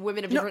men and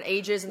women of different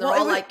ages and they're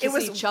all like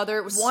kissing each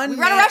other. We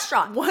were at a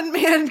restaurant. One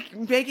man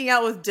making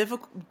out with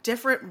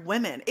different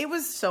women. It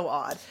was so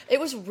odd.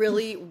 It was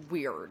really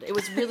weird.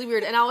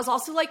 And I was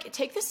also like,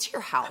 take this to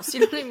your house. You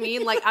know what I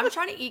mean? Like I'm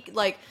trying to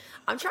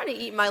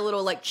eat my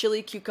little like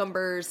chili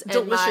cucumbers and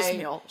delicious my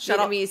meal. Shout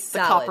out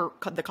salad.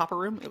 The copper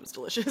room. It was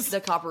delicious.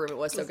 The copper room. It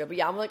was so good. But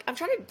yeah, I'm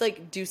trying to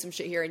like do some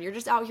shit here, and you're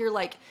just out here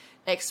like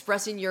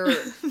expressing your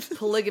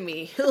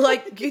polygamy.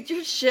 Like get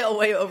your shit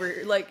away over.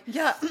 Like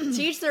yeah,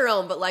 teach their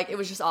own. But like it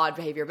was just odd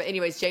behavior. But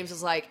anyways, James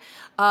was like,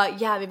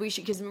 yeah, maybe we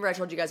should. Because remember I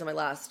told you guys on my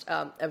last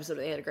episode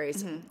of Anna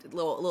Grace,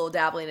 little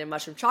dabbling in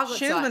mushroom chocolate.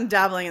 She's been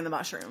dabbling in the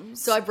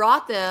mushrooms. So I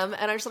brought them,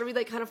 and I just thought it'd be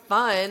like kind of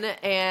fun.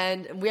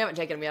 And we haven't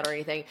taken them yet or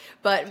anything.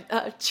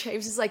 But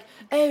James is like,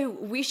 hey,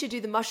 we should do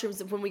the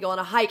mushrooms when we go on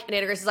a hike. And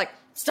Anna Grace is like,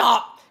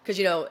 stop, because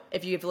you know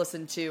if you've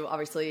listened to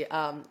obviously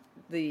A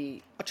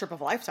Trip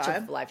of a Lifetime. Trip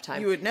of a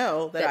Lifetime. You would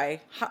know that I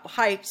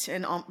hiked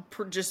and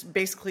just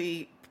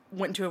basically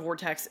went into a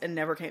vortex and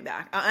never came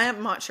back. I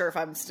am not sure if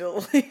I'm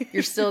still...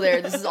 You're still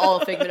there. This is all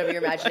a figment of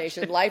your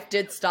imagination. Life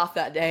did stop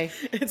that day.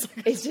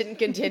 It didn't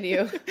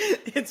continue.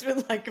 It's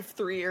been like a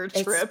 3-year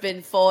trip. It's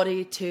been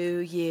 42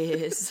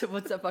 years.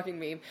 What's that fucking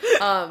meme?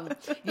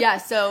 Yeah,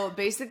 so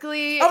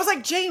basically... I was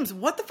like, James,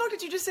 what the fuck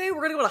did you just say? We're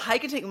going to go to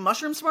hike and take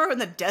mushrooms tomorrow in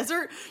the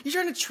desert? You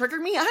trying to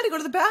trigger me? I had to go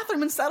to the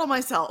bathroom and settle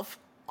myself.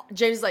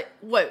 James is like,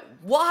 wait,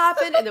 what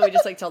happened? And then we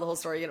just like tell the whole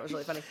story again. It was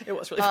really funny. It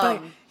was really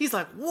funny. He's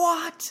like,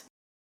 what?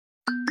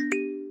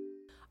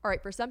 All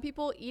right, for some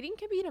people, eating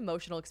can be an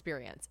emotional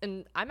experience,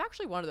 and I'm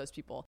actually one of those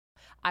people.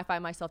 I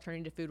find myself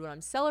turning to food when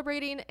I'm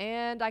celebrating,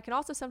 and I can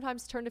also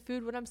sometimes turn to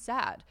food when I'm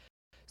sad.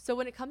 So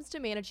when it comes to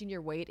managing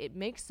your weight, it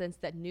makes sense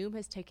that Noom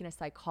has taken a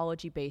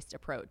psychology-based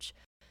approach.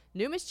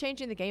 Noom is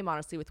changing the game,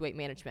 honestly, with weight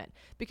management.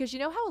 Because you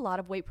know how a lot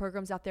of weight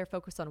programs out there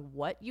focus on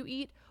what you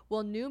eat?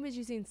 Well, Noom is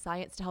using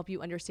science to help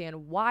you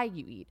understand why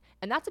you eat.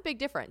 And that's a big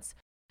difference.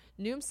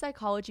 Noom's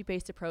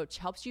psychology-based approach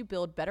helps you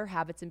build better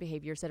habits and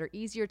behaviors that are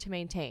easier to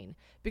maintain.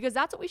 Because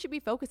that's what we should be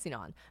focusing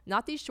on.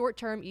 Not these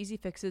short-term easy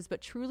fixes,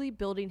 but truly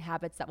building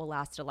habits that will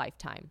last a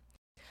lifetime.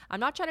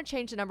 I'm not trying to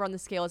change the number on the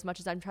scale as much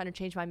as I'm trying to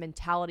change my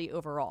mentality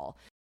overall.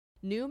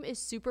 Noom is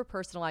super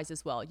personalized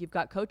as well. You've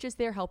got coaches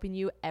there helping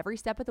you every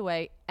step of the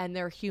way, and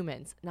they're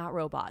humans, not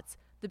robots.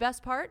 The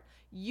best part?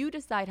 You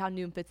decide how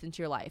Noom fits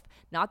into your life,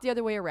 not the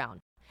other way around.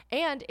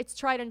 And it's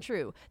tried and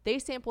true. They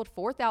sampled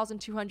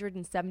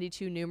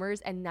 4,272 Noomers,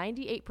 and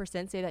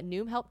 98% say that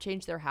Noom helped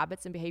change their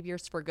habits and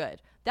behaviors for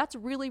good. That's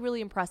really,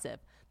 really impressive.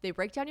 They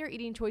break down your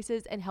eating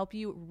choices and help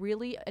you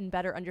really and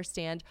better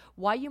understand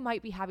why you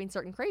might be having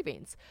certain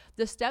cravings.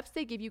 The steps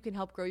they give you can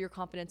help grow your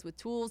confidence with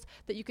tools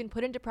that you can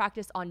put into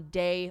practice on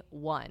day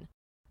one.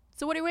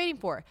 So what are you waiting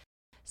for?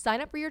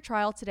 Sign up for your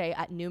trial today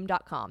at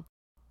Noom.com.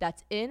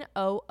 That's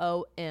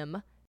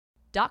Noom.com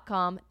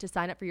to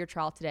sign up for your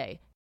trial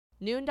today.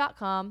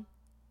 Noom.com,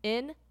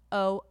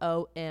 Noom.com.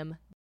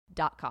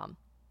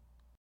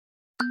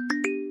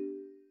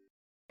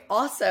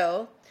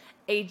 Also,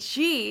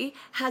 AG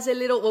has a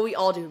little, well, we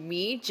all do.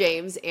 Me,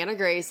 James, Anna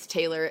Grace,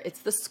 Taylor, it's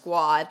the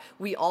squad.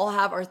 We all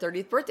have our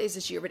 30th birthdays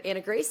this year, but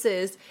Anna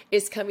Grace's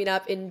is coming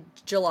up in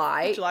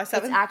July. July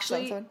 7th. It's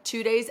actually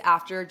 2 days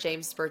after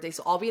James' birthday,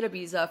 so I'll be in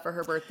Ibiza for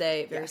her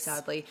birthday, very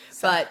sadly.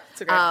 So, but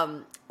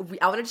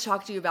I wanted to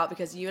talk to you about,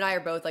 because you and I are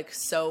both like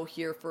so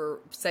here for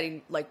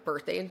setting like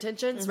birthday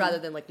intentions rather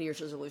than like New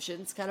Year's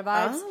resolutions kind of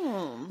vibes.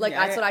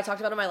 That's what I talked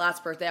about on my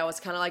last birthday. I was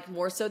kind of like,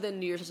 more so than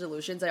New Year's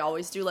resolutions, I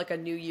always do like a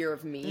new year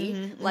of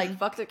me.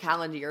 Fuck the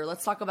calendar year.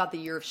 Let's talk about the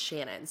year of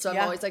Shannon. So I'm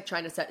always like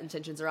trying to set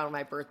intentions around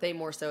my birthday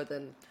more so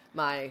than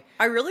my.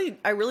 I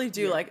really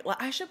do. Yeah. Like,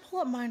 I should pull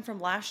up mine from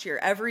last year.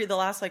 The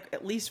last like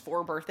at least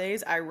 4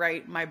 birthdays, I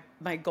write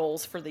my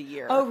goals for the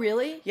year. Oh,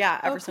 really? Yeah,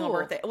 every single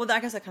birthday. Well, I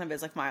guess that kind of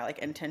is like my like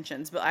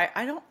intentions, but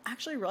I don't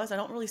actually realize I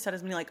don't really set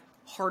as many like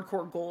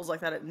hardcore goals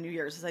like that at New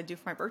Year's as I do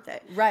for my birthday.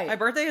 Right. My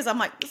birthday is, I'm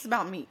like, this is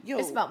about me. Yo.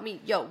 It's about me.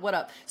 Yo, what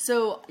up?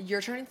 So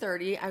you're turning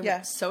 30.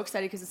 I'm so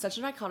excited because it's such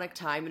an iconic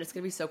time and it's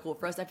going to be so cool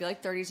for us. I feel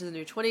like 30s are the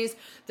new 20s.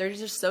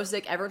 30s are so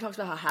sick. Everyone talks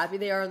about how happy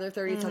they are in their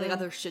 30s, how they got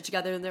their shit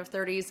together in their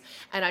 30s.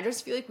 And I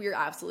just feel like we are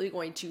absolutely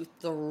going to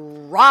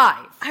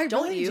thrive. I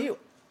really do.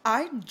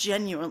 I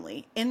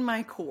genuinely, in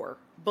my core,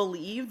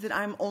 believe that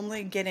I'm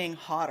only getting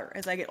hotter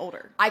as I get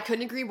older. I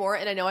couldn't agree more,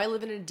 and I know I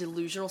live in a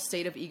delusional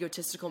state of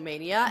egotistical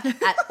mania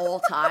at all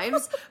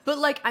times, but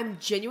like I'm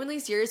genuinely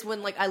serious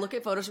when like I look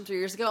at photos from 3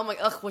 years ago, I'm like,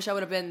 ugh, wish I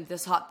would have been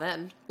this hot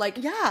then. Like,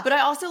 yeah. But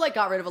I also like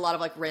got rid of a lot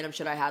of like random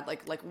shit I had,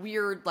 like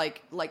weird,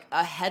 like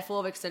a head full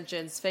of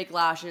extensions, fake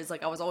lashes,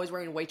 like I was always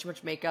wearing way too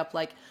much makeup.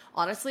 Like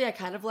honestly, I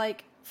kind of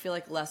like feel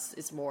like less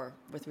is more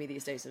with me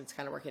these days, and it's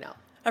kind of working out.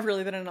 I've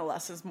really been in a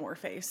less is more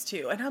phase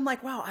too. And I'm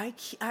like, wow, I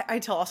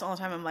tell Austin all the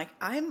time, I'm like,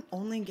 I'm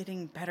only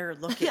getting better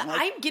looking. Yeah,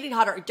 like, I'm getting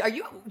hotter. Are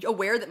you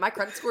aware that my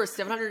credit score is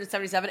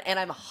 777 and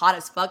I'm hot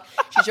as fuck?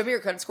 She showed me her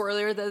credit score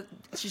earlier.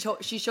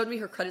 She showed me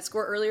her credit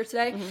score earlier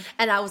today.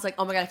 And I was like,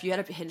 oh my God, if you had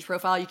a Hinge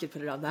profile, you could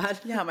put it on that.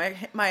 Yeah,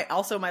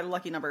 my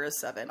lucky number is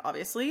 7,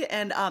 obviously.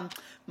 And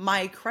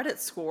my credit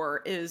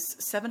score is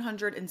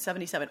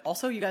 777.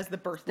 Also, you guys, the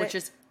birthday. Which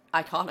is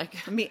iconic.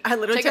 I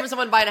literally take it from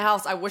someone buying a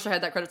house. I wish I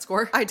had that credit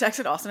score. I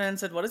texted Austin and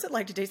said, what is it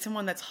like to date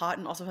someone that's hot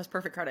and also has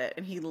perfect credit?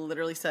 And he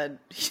literally said,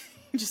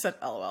 he just said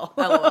LOL.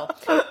 LOL.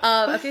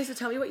 Okay, so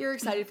tell me what you're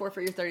excited for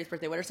your 30th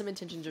birthday. What are some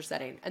intentions you're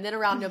setting? And then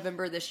around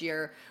November this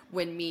year,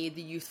 when me,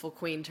 the youthful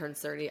queen, turns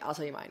 30, I'll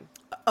tell you mine.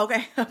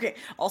 Okay.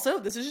 Also,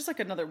 this is just like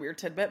another weird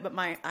tidbit, but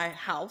my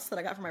house that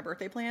I got for my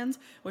birthday plans,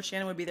 which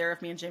Shannon would be there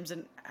if me and James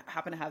didn't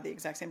happen to have the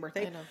exact same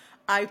birthday. I know.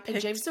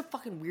 And James is a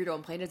fucking weirdo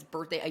and planned his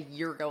birthday a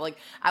year ago. Like,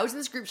 I was in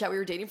this group chat. We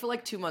were dating for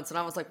like 2 months, and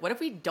I was like, what if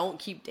we don't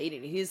keep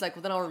dating? And he's like,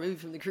 well, then I'll remove you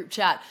from the group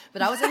chat.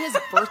 But I was in his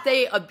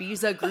birthday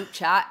Ibiza group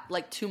chat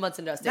like 2 months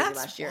into us dating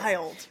last year. That's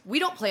wild. We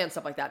don't plan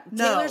stuff like that.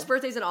 No. Taylor's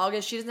birthday's in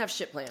August. She doesn't have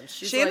shit plans.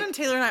 Shannon,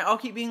 Taylor, and I all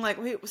keep being like,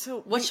 wait,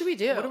 so what should we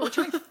do? We're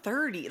turning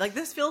 30. Like,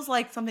 this feels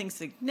like something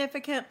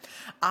significant.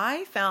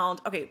 I found,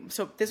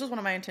 so this was one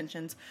of my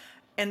intentions,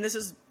 and this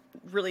is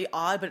really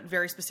odd, but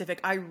very specific.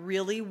 I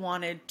really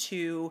wanted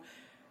to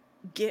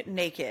get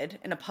naked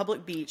in a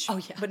public beach,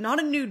 but not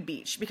a nude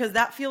beach, because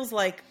that feels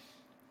like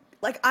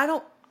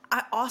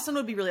Austin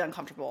would be really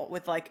uncomfortable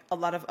with like a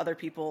lot of other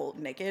people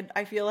naked,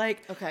 I feel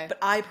like. Okay. But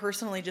I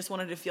personally just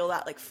wanted to feel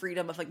that like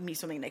freedom of like me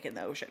swimming naked in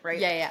the ocean, right?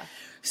 Yeah.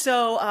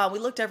 So we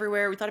looked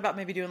everywhere. We thought about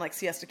maybe doing like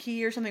Siesta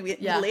Key or something. We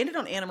landed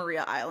on Anna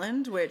Maria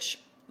Island, which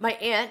my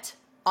aunt,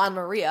 Anna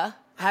Maria,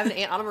 I have an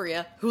aunt, Anna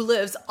Maria, who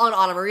lives on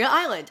Anna Maria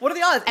Island. What are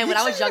the odds? And when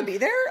I was young, be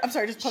there? I'm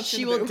sorry, just punched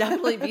she will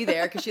definitely be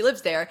there because she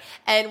lives there.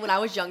 And when I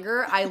was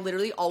younger, I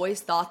literally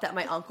always thought that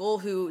my uncle,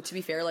 who, to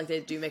be fair, like they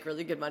do make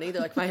really good money.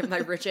 They're like my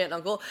rich aunt and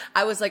uncle.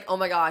 I was like, oh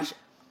my gosh,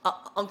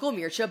 Uncle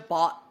Mircea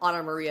bought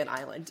Anna Maria an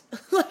island.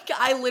 Like,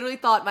 I literally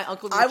thought my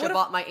Uncle Mircea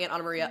bought my Aunt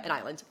Anna Maria an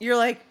island. You're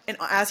like, and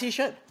as he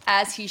should.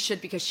 As he should,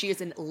 because she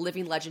is a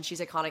living legend. She's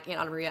iconic. Aunt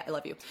Anna Maria, I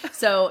love you.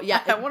 So,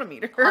 yeah. I want to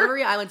meet her. Anna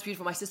Maria Island's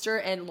beautiful. My sister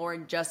and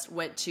Lauren just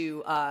went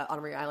to Anna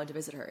Maria Island to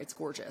visit her. It's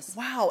gorgeous.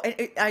 Wow.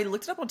 And I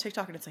looked it up on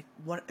TikTok, and it's like,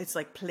 it's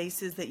like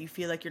places that you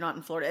feel like you're not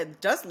in Florida. It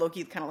does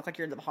low-key kind of look like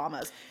you're in the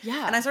Bahamas.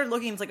 Yeah. And I started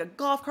looking, it's like a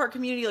golf cart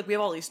community. Like, we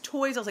have all these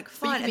toys. I was like,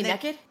 fun. But you can be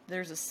naked?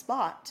 There's a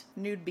spot,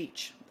 nude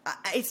beach.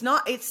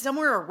 It's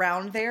somewhere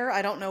around there.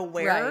 I don't know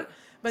where. Right.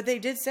 But they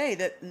did say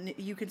that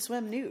you can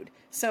swim nude.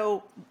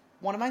 So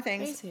one of my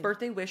things, Amazing.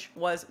 Birthday wish,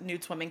 was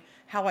nude swimming.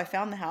 How I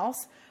found the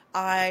house,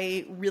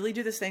 I really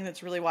do this thing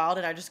that's really wild,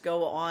 and I just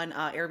go on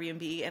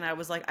Airbnb, and I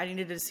was like, I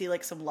needed to see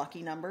like some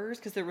lucky numbers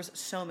because there was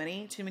too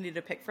many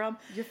to pick from.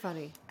 You're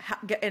funny.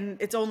 And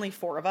it's only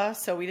 4 of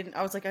us, so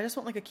I was like, I just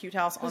want like a cute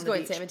house on the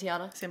beach. San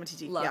Matiana? San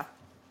Matiana, Love. yeah.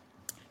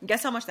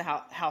 Guess how much the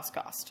house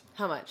cost?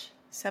 How much?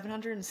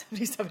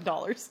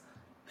 $777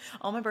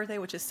 on my birthday,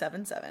 which is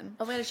 7/7.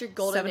 Oh man, it's your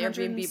golden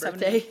Airbnb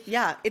birthday.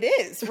 Yeah, it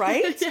is,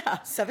 right?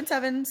 Yeah.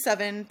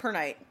 777 per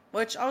night.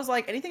 Which I was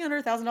like, anything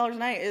under $1,000 a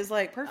night is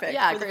like perfect.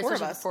 Yeah, for the great, 4 of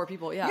especially us. for 4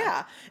 people. Yeah,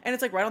 Yeah, and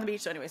it's like right on the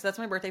beach. So anyway, so that's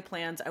my birthday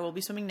plans. I will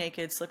be swimming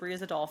naked, slippery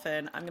as a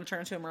dolphin. I'm gonna turn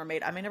into a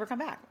mermaid. I may never come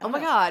back. Oh my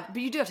god!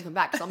 But you do have to come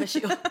back because I'll miss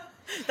you. And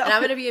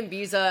I'm gonna be in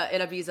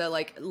Ibiza,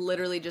 like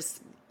literally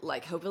just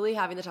like hopefully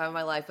having the time of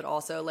my life, but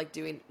also like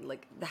doing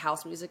like the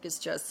house music is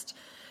just.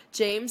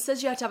 James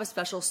says you have to have a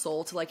special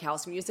soul to like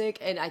house music,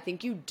 and I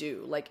think you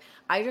do. Like,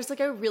 I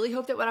really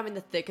hope that when I'm in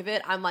the thick of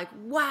it, I'm like,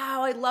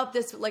 wow, I love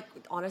this. But like,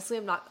 honestly,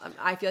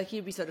 I feel like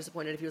he'd be so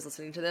disappointed if he was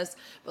listening to this.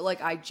 But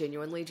like, I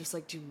genuinely just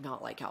like do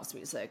not like house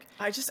music.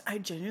 I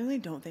genuinely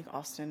don't think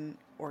Austin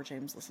or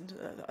James listen to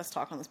us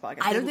talk on this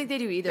podcast. I don't think they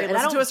do either. They and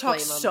listen I don't to us talk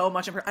blame them. so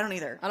much. I don't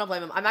either. I don't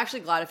blame him. I'm actually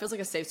glad. It feels like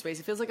a safe space.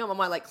 It feels like I'm on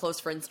my like close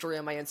friend story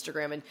on my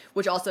Instagram, and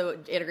which also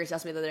Anna Grace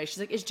asked me the other day. She's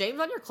like, "Is James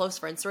on your close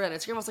friend story on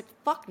Instagram?" I was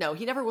like, "Fuck no,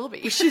 he never will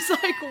be." She's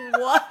like,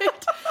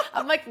 "What?"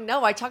 I'm like,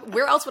 "No, I talk.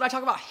 Where else would I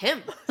talk about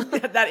him?"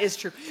 That is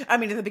true. I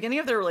mean, in the beginning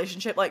of their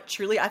relationship, like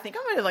truly, I think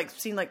I might have like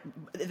seen like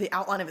the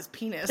outline of his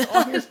penis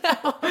on his.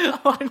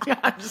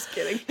 I'm just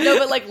kidding. No,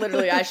 but like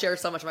literally, I share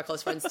so much of my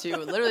close friends too.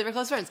 Literally, my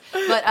close friends.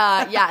 But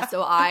yeah,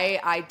 so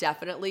I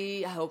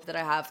definitely hope that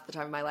I have the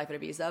time of my life at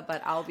Ibiza.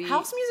 But I'll be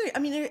house music. I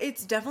mean,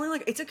 it's definitely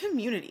like it's a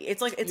community.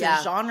 It's like it's Yeah.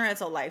 a genre.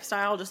 It's a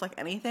lifestyle, just like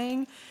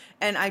anything.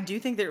 And I do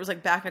think that it was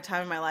like back a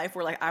time in my life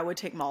where like I would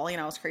take Molly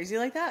and I was crazy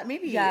like that.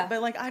 Maybe, Yeah.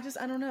 But like I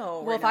don't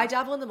know. Well, if I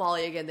dabble in the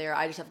Molly again there,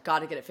 I just have got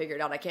to get it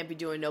figured out. I can't be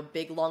doing no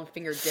big long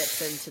finger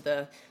dips into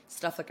the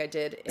stuff like I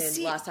did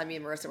in last time me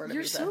and Marissa were in Ibiza.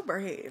 You're so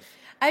brave.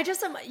 I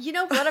just am, you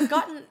know what? I've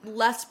gotten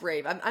less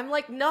brave. I'm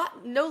like no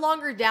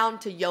longer down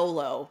to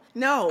YOLO.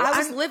 No, I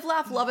was live,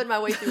 laugh, loving my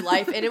way through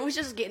life, and it was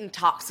just getting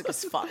toxic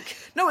as fuck.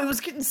 No, it was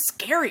getting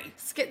scary.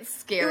 It's getting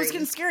scary. It was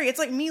getting scary. It's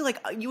like me,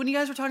 like when you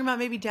guys were talking about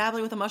maybe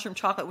dabbling with a mushroom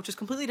chocolate, which is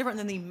completely different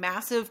than the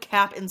massive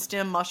cap and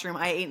stem mushroom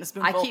I ate in a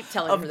spoonful I keep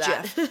telling of her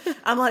that. Jif.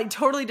 I'm like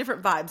totally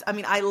different vibes. I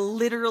mean, I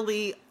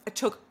literally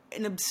took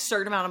an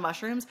absurd amount of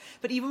mushrooms,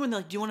 but even when they're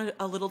like, do you want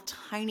a little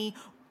tiny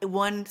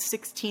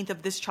 1/16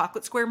 of this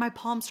chocolate square, my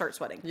palms start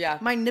sweating. Yeah.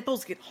 My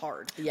nipples get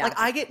hard. Yeah. Like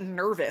I get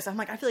nervous. I'm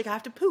like, I feel like I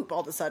have to poop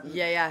all of a sudden.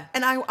 Yeah, yeah.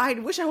 And I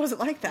wish I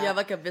wasn't like that. You have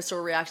like a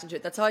visceral reaction to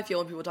it. That's how I feel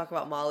when people talk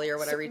about Molly or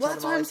when I read Well, the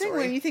that's what Molly I'm saying.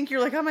 story. When you think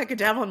you're like, I might go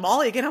down on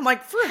Molly again, I'm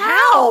like, for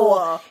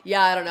how?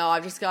 Yeah, I don't know.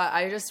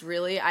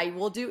 I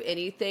will do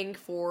anything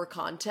for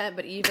content,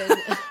 but even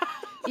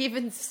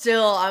even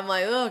still, I'm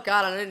like, oh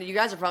god, I don't know. You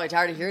guys are probably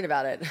tired of hearing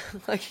about it.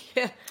 Like,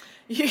 yeah.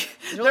 There's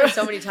only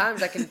so many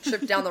times I can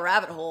trip down the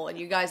rabbit hole and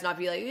you guys not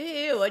be like,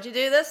 ew, what'd you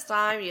do this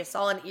time? You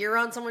saw an ear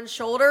on someone's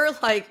shoulder?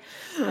 Like,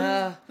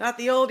 Not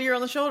the old ear on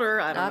the shoulder.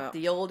 I don't know. not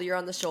the old ear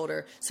on the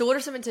shoulder. So what are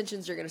some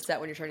intentions you're going to set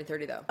when you're turning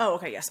 30 though? Oh,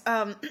 okay, yes.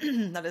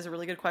 That is a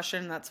really good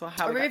question. That's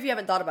how Or maybe if you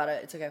haven't thought about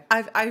it, it's okay.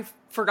 I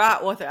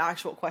forgot what the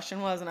actual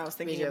question was, and I was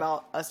thinking too.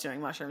 about us doing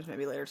mushrooms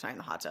maybe later tonight in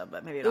the hot tub,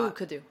 but maybe Ooh, not.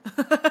 could do.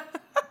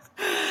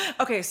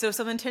 Okay, so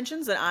some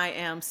intentions that I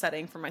am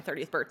setting for my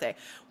 30th birthday.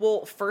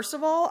 Well, first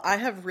of all, I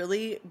have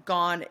really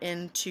gone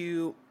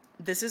into,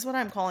 this is what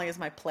I'm calling as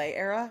my play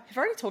era. Have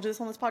I already told you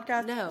this on this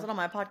podcast? No. Is it on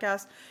my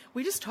podcast?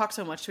 We just talk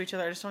so much to each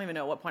other. I just don't even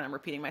know at what point I'm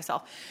repeating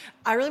myself.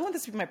 I really want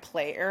this to be my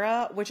play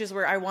era, which is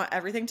where I want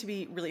everything to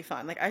be really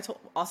fun. Like I told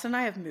Austin and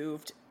I have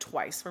moved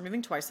twice. We're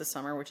moving twice this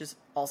summer, which is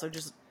also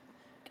just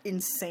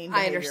insane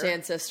behavior. I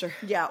understand, sister.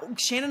 Yeah,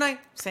 Shane and I,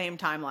 same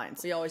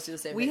timelines. We always do the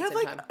same We thing have at the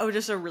same like time.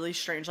 just a really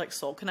strange like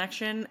soul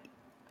connection.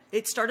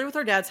 It started with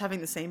our dads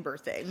having the same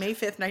birthday, May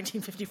 5th,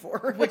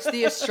 1954. Which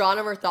the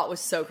astronomer thought was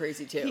so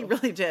crazy too. he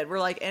really did. We're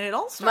like, and it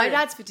all started. My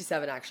dad's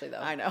 57 actually though.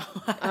 I know.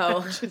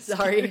 Oh,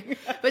 sorry.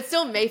 But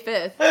still May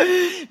 5th.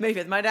 May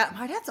 5th. My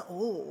dad's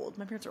old.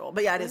 My parents are old.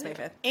 But yeah, it is May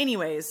 5th.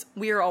 Anyways,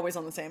 we are always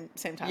on the same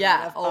time.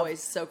 Yeah,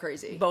 always so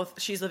crazy. Both,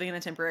 she's living in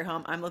a temporary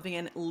home. I'm living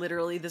in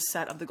literally the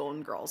set of the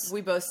Golden Girls. We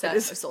both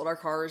sold our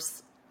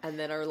cars and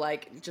then are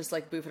like just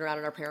like boofing around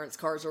in our parents'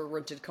 cars or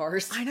rented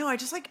cars. I know. I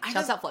just like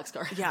Shouts out Flex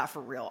Car. Yeah,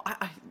 for real.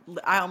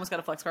 I almost got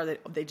a Flex Car.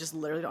 They just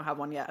literally don't have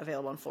one yet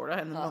available in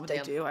Florida, and the moment they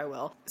do, I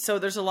will. So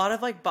there's a lot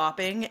of like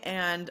bopping,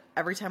 and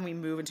every time we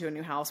move into a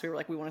new house, we were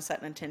like, we want to set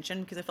an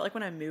intention, because I felt like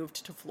when I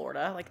moved to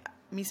Florida, like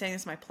me saying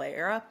this in my play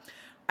era,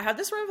 I had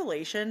this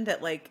revelation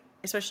that like,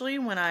 especially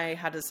when I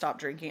had to stop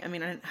drinking. I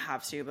mean, I didn't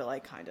have to, but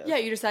like kind of. Yeah,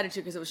 you decided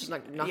to because it was just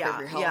like not good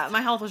for your health. Yeah,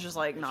 my health was just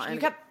like not. You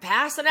kept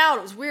passing out.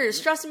 It was weird. It was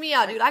stressing me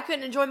out, dude. I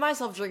couldn't enjoy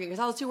myself drinking because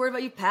I was too worried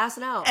about you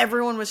passing out.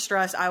 Everyone was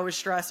stressed. I was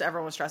stressed.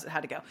 Everyone was stressed. It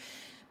had to go.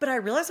 But I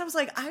realized I was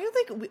like,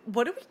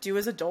 what do we do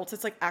as adults?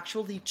 It's like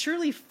actually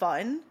truly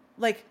fun.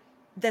 Like,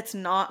 that's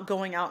not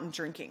going out and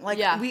drinking. Like,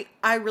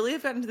 I really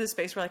have gotten to this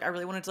space where like I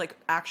really wanted to like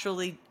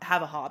actually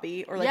have a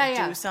hobby or like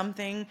do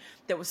something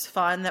that was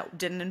fun that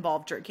didn't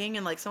involve drinking.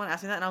 And like someone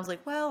asked me that, and I was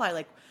like, well,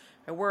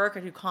 I work,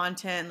 I do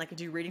content, like I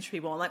do readings for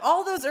people, and like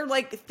all those are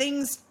like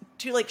things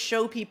to like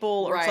show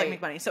people or to like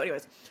make money. So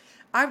anyways,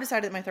 I've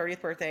decided that my 30th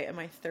birthday and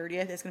my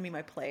 30th is going to be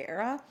my play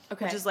era,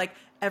 which is like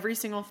every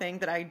single thing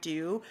that I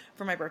do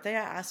for my birthday. I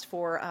asked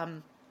for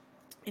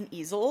an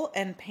easel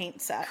and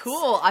paint sets.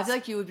 Cool. I feel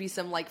like you would be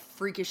some like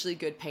freakishly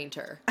good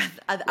painter.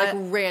 Like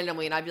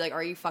randomly, and I'd be like,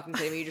 are you fucking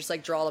kidding me? You just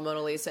like draw the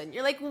Mona Lisa and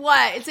you're like,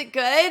 what? Is it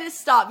good?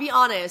 Stop, be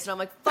honest. And I'm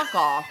like, fuck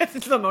off.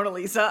 It's the Mona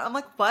Lisa. I'm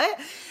like, what?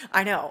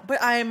 I know. But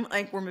I'm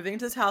like, we're moving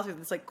into this house with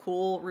this like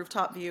cool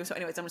rooftop view. So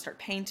anyways, I'm gonna start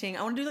painting.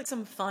 I want to do like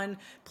some fun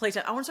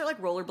playtime. I want to start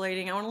like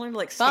rollerblading. I want to learn to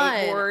like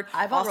skateboard.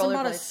 I've also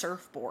bought a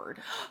surfboard.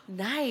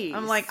 Nice.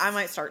 I'm like, I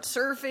might start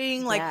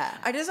surfing. Like,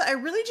 I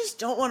really just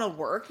don't want to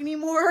work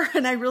anymore.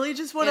 And I really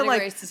just want to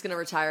like. Grace is gonna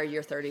retire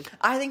year 30.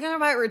 I think I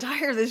might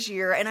retire this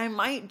year, and I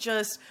might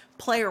just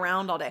play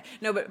around all day.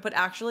 No, but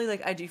actually,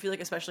 like, I do feel like,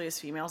 especially as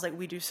females, like,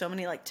 we do so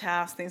many, like,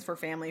 tasks, things for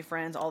family,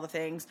 friends, all the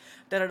things,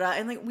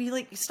 and, like, we,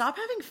 like, stop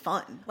having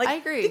fun. Like, I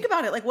agree. Think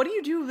about it. Like, what do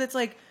you do that's,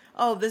 like,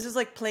 oh, this is,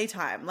 like,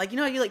 playtime? Like, you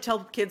know how you, like,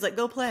 tell kids, like,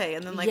 go play,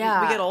 and then, like,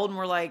 we get old, and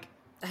we're like...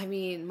 I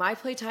mean, my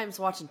playtime's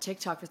watching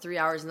TikTok for 3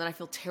 hours, and then I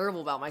feel terrible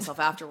about myself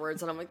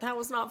afterwards, and I'm like, that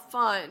was not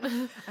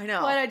fun. I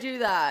know. Why'd I do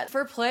that?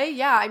 For play,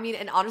 yeah, I mean,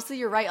 and honestly,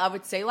 you're right. I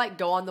would say, like,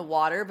 go on the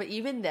water, but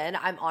even then,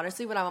 I'm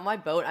honestly, when I'm on my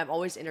boat, I'm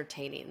always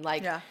entertaining.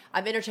 Like,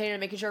 I'm entertaining, I'm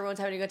making sure everyone's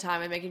having a good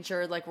time. I'm making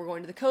sure, like, we're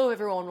going to the cove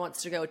everyone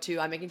wants to go to.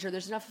 I'm making sure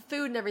there's enough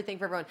food and everything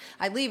for everyone.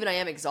 I leave, and I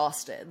am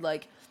exhausted.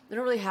 Like, I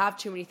don't really have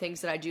too many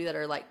things that I do that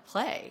are like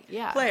play.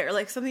 Yeah. Play, or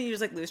like something you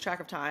just like lose track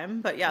of time.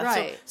 But yeah,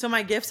 right. So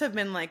my gifts have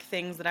been like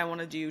things that I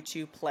want to do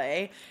to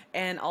play,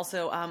 and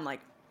also like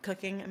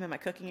cooking. I'm in my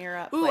cooking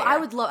era. Ooh, I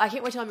would love. I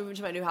can't wait till I move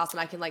into my new house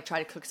and I can like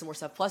try to cook some more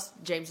stuff. Plus,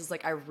 James is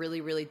like, I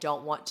really, really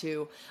don't want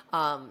to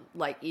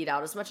like eat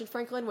out as much in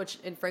Franklin. Which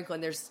in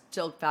Franklin, there's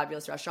still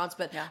fabulous restaurants,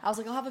 but I was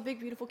like, I'll have a big,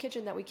 beautiful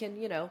kitchen that we can,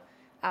 you know,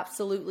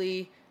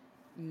 absolutely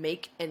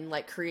make and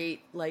like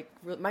create. Like,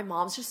 my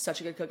mom's just such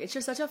a good cook. It's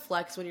just such a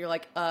flex when you're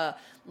like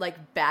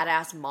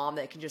badass mom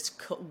that can just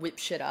whip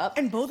shit up.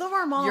 And both of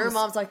our moms, your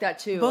mom's like that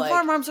too. Both of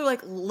our moms are like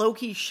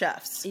low-key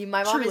chefs.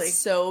 My mom is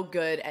so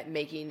good at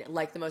making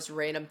like the most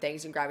random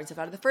things and grabbing stuff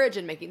out of the fridge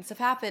and making stuff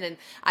happen. And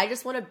I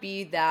just want to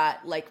be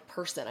that like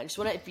person. I just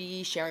want to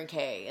be Sharon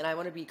Kay and I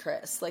want to be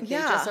Chris. Like they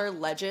just are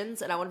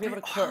legends, and I want to be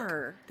able to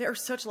cook. They are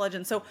such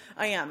legends. So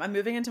I'm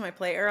moving into my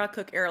play era,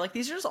 cook era. Like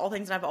these are just all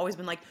things that I've always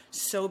been like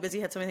so busy,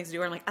 had so many things to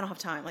do. Where I'm like, I don't have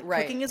time. Like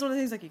cooking is one of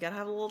the things like you gotta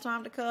have a little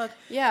time to cook.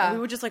 Yeah, and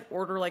we would just like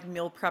order like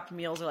meal prepped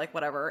meals or like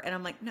whatever. And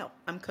I'm like, no,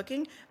 I'm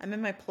cooking. I'm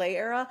in my play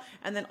era.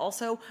 And then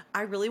also,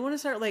 I really want to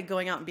start like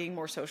going out and being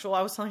more social.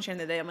 I was telling Shannon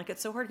the other day, I'm like,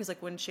 it's so hard because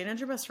like when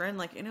Shannon's your best friend,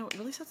 like, you know, it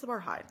really sets the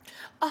bar high.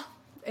 Oh,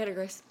 Anna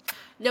Grace.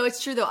 No,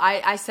 it's true though.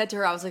 I said to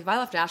her, I was like, if I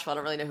left Nashville, I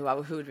don't really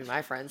know who would be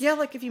my friends. Yeah,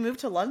 like if you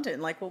moved to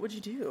London, like what would you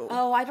do?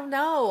 Oh, I don't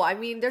know. I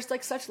mean, there's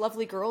like such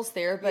lovely girls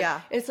there,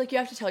 but it's like you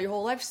have to tell your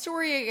whole life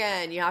story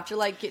again. You have to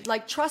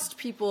like trust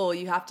people.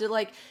 You have to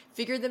like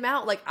figure them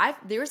out. Like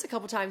there was a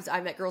couple times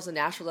I met girls in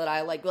Nashville that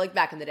I like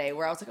back in the day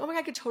where I was like, oh my God,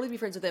 I could totally be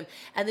friends with them.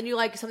 And then you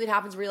like something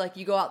happens where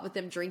you go out with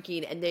them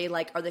drinking and they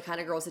like are the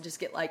kind of girls that just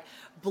get like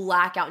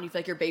blackout and you feel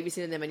like you're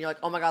babysitting them and you're like,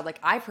 oh my God, like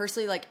I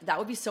personally like that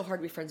would be so hard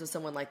to be friends with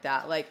someone like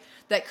that. Like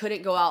that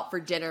couldn't go out for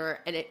dinner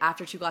and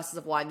after 2 glasses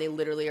of wine, they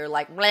literally are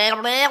like, blah,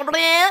 blah,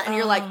 blah, and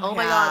you're like, oh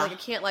my God, like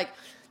I can't like,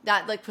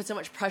 that like put so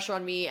much pressure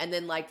on me. And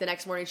then like the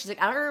next morning she's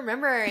like, I don't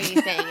remember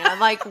anything. And I'm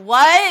like,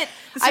 what?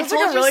 I told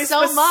like a really you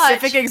so much.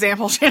 Specific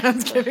example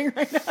Shannon's giving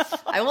right now.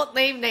 I won't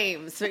name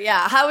names, but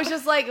yeah, I was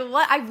just like,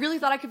 what? I really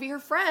thought I could be her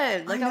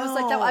friend. Like I was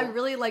like that. I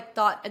really like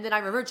thought, and then I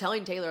remember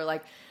telling Taylor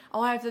like, oh,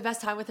 I have the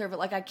best time with her, but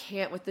like I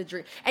can't with the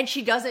drink. And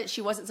she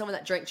wasn't someone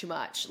that drank too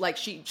much. Like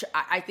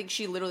I think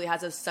she literally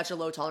has such a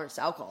low tolerance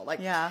to alcohol. Like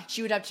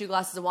she would have 2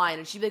 glasses of wine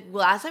and she'd be like,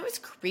 well, last time was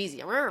crazy.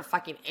 I don't remember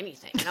fucking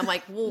anything. And I'm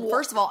like, well,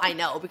 first of all, I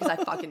know because I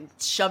fucking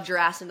shoved your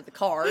ass into the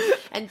car.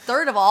 And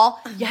third of all,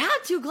 you had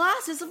 2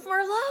 glasses of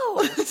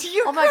Merlot.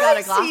 You're oh my God,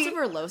 a glass of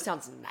Merlot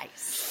sounds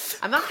nice.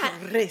 I'm not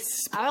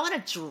crisp. I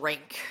want to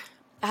drink.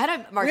 I had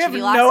a We martini have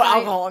last no night.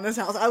 alcohol in this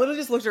house. I literally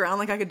just looked around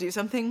like I could do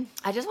something.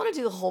 I just want to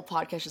do the whole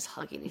podcast just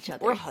hugging each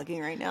other. We're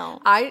hugging right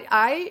now.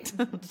 I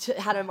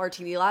had a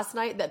martini last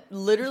night that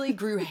literally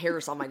grew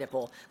hairs on my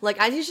nipple. Like,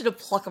 I need you to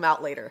pluck them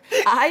out later.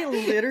 I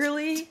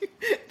literally...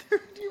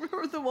 Do you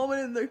remember the woman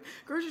in the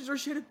grocery store?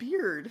 She had a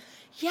beard.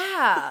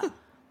 Yeah.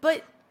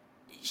 But...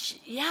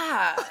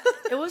 yeah,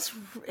 it was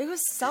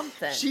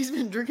something. She's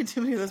been drinking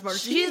too many of those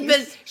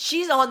martinis.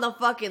 She's on the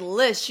fucking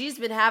list. She's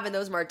been having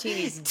those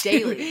martinis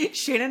daily. Dude,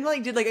 Shannon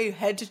like did like a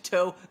head to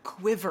toe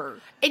quiver.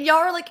 And y'all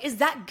are like, is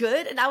that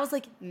good? And I was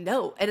like,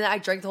 no. And then I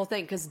drank the whole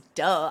thing because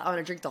duh, I want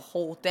to drink the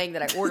whole thing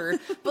that I ordered.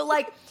 But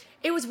like,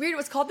 it was weird. It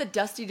was called the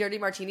Dusty Dirty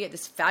Martini at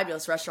this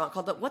fabulous restaurant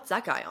called what's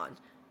that guy on?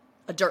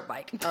 A dirt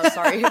bike. Oh,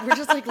 sorry. We're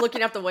just like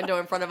looking out the window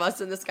in front of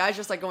us, and this guy's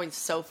just like going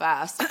so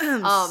fast.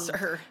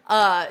 Sir.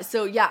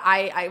 So yeah,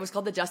 I was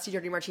called the Dusty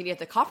Dirty Martini at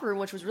the Copper Room,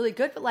 which was really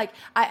good. But like,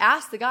 I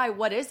asked the guy,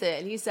 "What is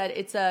it?" And he said,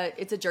 "It's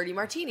a dirty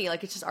martini.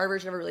 Like it's just our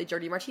version of a really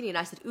dirty martini." And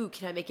I said, "Ooh,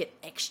 can I make it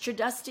extra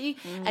dusty?"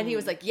 And he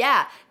was like,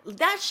 "Yeah."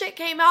 That shit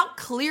came out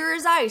clear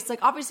as ice. Like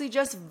obviously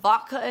just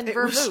vodka and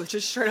vermouth,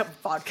 just straight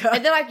up vodka.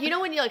 And then like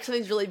when you like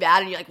something's really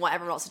bad and you like want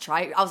everyone else to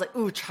try it, I was like,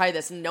 "Ooh, try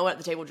this." And no one at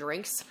the table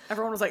drinks.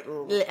 Everyone was like,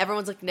 "Ooh."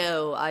 Everyone's like,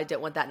 "No, I don't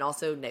want that." And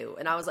also no.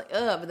 And I was like,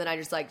 ugh. But then I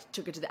just like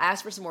took it to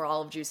asked for some more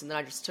olive juice, and then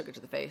I just took it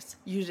to the face.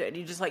 You did.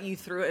 You just like you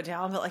threw it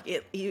down, but like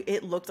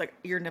it looked like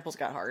your nipples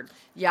got hard.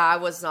 Yeah, I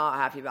was not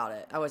happy about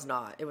it. I was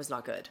not. It was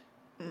not good.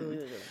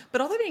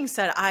 But all that being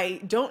said, I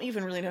don't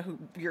even really know who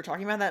you're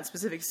talking about in that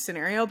specific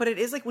scenario, but it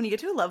is like when you get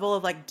to a level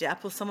of like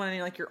depth with someone and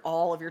you're like you're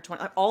all of your 20s,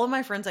 like, all of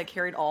my friends I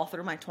carried all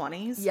through my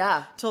 20s.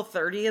 Yeah. Till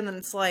 30, and then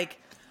it's like...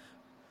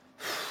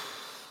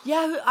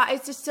 Yeah,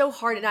 it's just so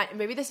hard, and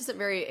maybe this isn't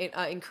very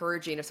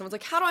encouraging. If someone's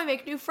like, "How do I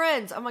make new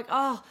friends?" I'm like,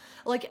 "Oh,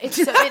 like it's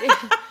so,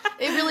 it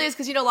really is,"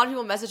 because a lot of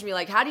people message me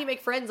like, "How do you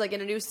make friends like in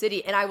a new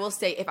city?" And I will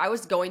say, if I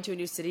was going to a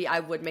new city, I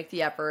would make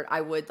the effort.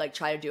 I would like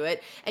try to do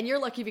it. And you're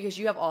lucky because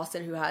you have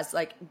Austin, who has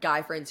like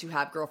guy friends who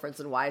have girlfriends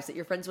and wives that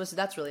you're friends with, so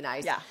that's really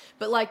nice. Yeah,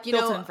 but like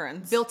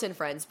built-in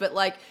friends. But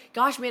like,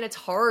 gosh, man, it's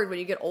hard when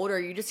you get older.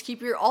 You just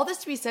keep all this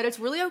to be said. It's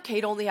really okay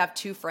to only have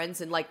 2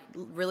 friends and like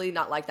really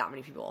not like that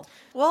many people.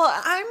 Well,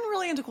 I'm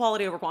really into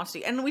quality over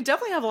quantity, and we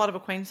definitely have a lot of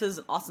acquaintances.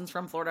 Austin's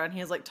from Florida and he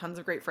has like tons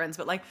of great friends,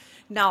 but like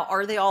now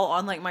are they all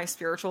on like my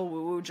spiritual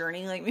woo-woo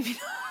journey? Like maybe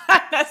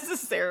not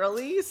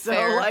necessarily. So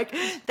Fair. Like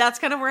that's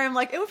kind of where I'm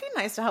like, it would be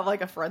nice to have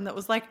like a friend that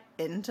was like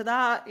into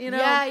that, you know?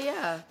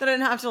 Yeah. That I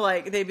didn't have to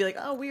like, they'd be like,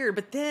 oh, weird.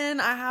 But then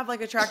I have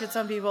like attracted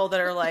some people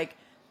that are like,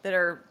 that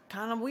are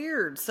kind of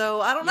weird. So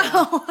I don't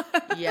know.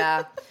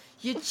 Yeah.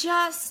 You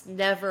just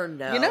never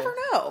know. You never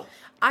know.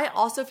 I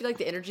also feel like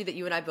the energy that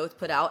you and I both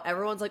put out,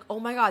 everyone's like, "Oh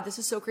my God, this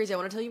is so crazy. I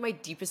want to tell you my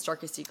deepest,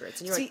 darkest secrets."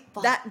 And you're See,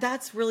 like, Fuck.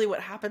 that's really what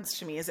happens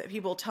to me is that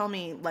people tell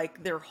me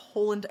like their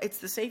whole, it's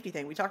the safety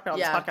thing. We talked about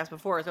it on this podcast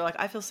before. They're like,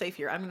 I feel safe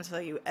here. I'm going to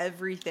tell you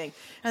everything.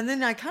 And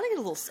then I kind of get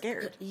a little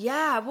scared.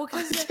 Yeah,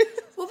 because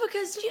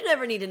you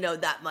never need to know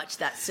that much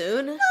that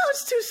soon. No,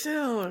 it's too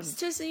soon. It's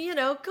just,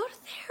 go to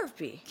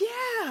therapy.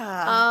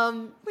 Yeah.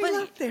 We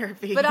love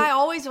therapy. But I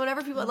always,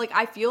 whenever people, like,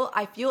 I feel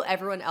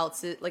everyone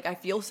else's, like, I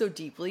feel so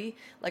deeply.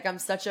 Like, I'm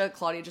such a,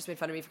 Claudia just made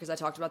fun of me because I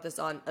talked about this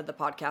on the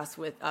podcast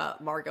with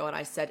Margot, and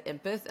I said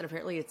empath, and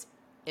apparently it's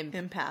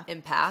empath.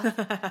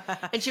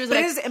 And she was but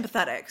like, it is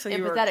empathetic. So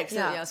empathetic. So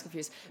yeah, I was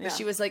confused. But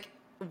she was like,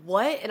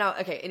 what? And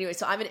anyway,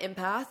 so I'm an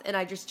empath, and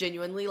I just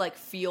genuinely like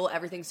feel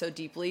everything so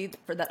deeply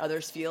for that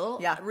others feel.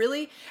 Yeah.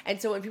 Really.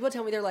 And so when people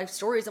tell me their life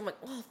stories, I'm like,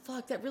 oh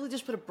fuck, that really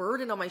just put a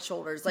burden on my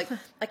shoulders. Like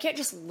I can't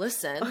just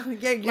listen.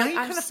 Yeah, you I'm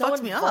kind of so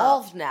fucked me up.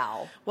 involved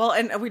now. Well,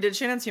 and we did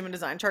Shannon's human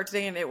design chart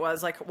today, and it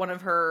was like one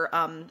of her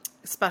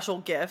special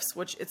gifts,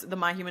 which it's the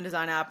My Human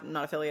Design app. I'm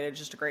not affiliated,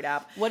 just a great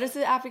app. What is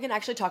the app? We can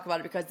actually talk about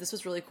it because this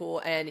was really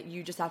cool, and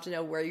you just have to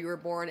know where you were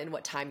born and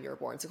what time you were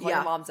born. So call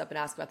your moms up and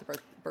ask about the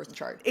birth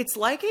chart. It's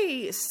like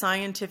a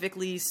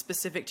scientifically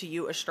specific to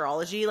you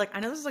astrology. Like, I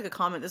know this is like a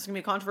comment, this is gonna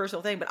be a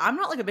controversial thing, but I'm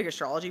not like a big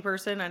astrology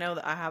person. I know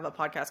that I have a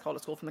podcast called A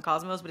School from the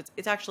Cosmos, but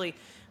it's actually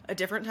a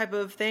different type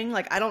of thing.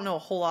 Like, I don't know a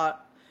whole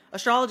lot.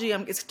 Astrology,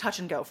 it's touch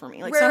and go for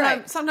me.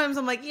 Like sometimes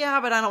I'm like,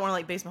 yeah, but I don't want to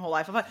like base my whole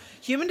life on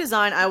human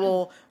design. I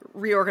will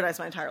reorganize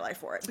my entire life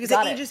for it because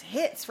it just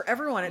hits for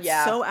everyone. It's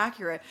so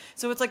accurate.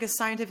 So it's like a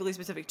scientifically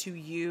specific to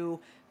you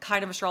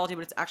kind of astrology,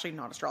 but it's actually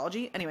not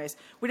astrology. Anyways,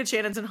 we did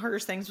Shannon's, and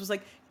hers things was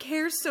like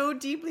cares so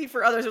deeply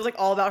for others. It was like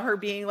all about her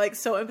being like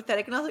so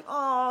empathetic, and I was like,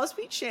 oh,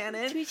 sweet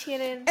Shannon.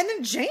 And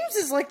then James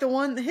is like the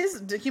one.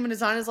 His human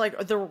design is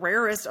like the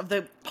rarest of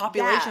the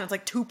population. Yeah. It's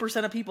like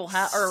 2% of people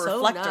are so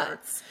reflector.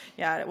 Nuts.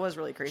 Yeah, it was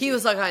really crazy. He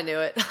was like, I knew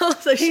it.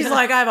 He's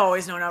like, I've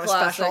always known I was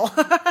special.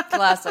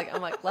 Classic.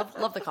 I'm like,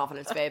 love the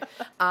confidence, babe.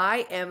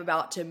 I am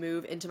about to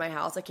move into my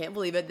house. I can't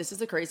believe it. This is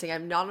the crazy thing.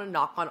 I'm not going to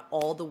knock on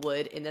all the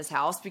wood in this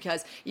house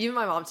because even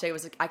my mom today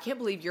was like, I can't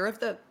believe you're of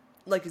the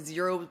like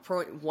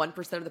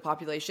 0.1% of the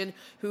population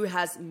who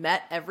has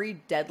met every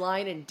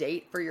deadline and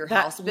date for your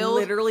house build.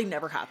 Literally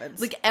never happens.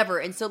 Like ever.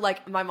 And so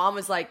like my mom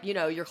was like, you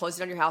know, you're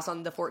closing on your house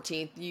on the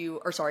 14th.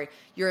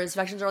 Your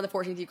inspections are on the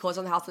 14th. You close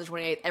on the house on the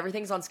 28th.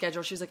 Everything's on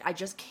schedule. She's like, I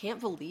just can't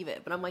believe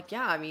it. But I'm like,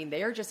 yeah, I mean,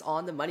 they are just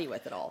on the money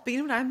with it all. But you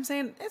know what I'm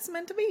saying? It's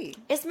meant to be.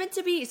 It's meant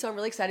to be. So I'm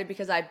really excited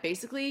because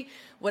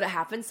what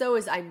happens though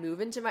is I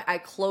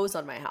close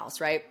on my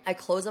house, right? I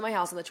close on my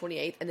house on the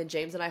 28th and then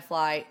James and I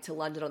fly to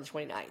London on the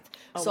 29th.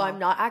 So wow. I'm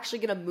not actually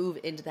going to move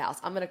into the house.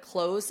 I'm going to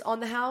close on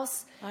the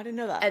house. I didn't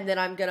know that. And then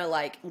I'm going to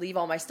like leave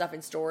all my stuff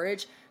in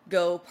storage,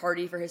 go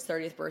party for his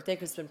 30th birthday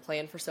because it's been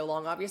planned for so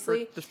long,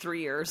 obviously. For the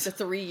 3 years. The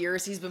 3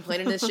 years. He's been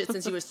planning this shit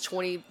since he was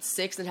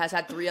 26 and has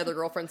had 3 other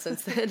girlfriends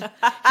since then.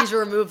 He's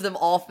removed them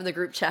all from the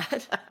group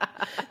chat.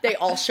 They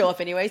all show up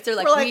anyways. They're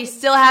like, we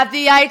still have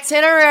the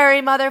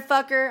itinerary,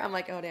 motherfucker. I'm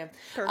like, oh, damn.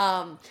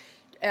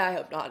 I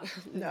hope not.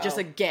 No. Just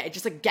a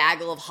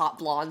gaggle of hot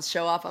blondes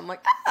show up. I'm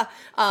like,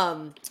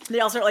 They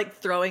all start like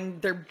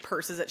throwing their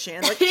purses at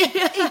Shannon. Like,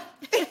 I'm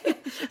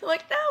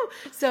like, no.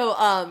 So,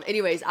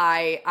 anyways,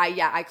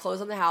 I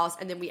close on the house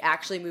and then we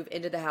actually move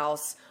into the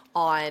house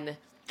on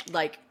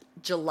like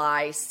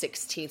July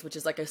 16th, which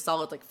is like a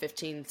solid like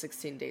 15,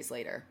 16 days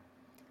later.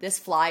 This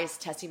fly is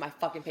testing my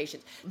fucking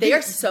patience. They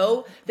are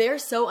so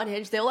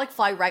unhinged. They'll like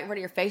fly right in front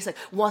of your face. Like,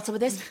 want some of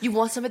this? You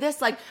want some of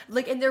this? Like,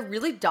 and they're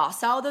really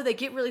docile though. They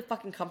get really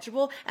fucking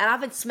comfortable. And I've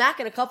been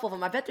smacking a couple of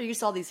them. I bet they're used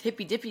to all these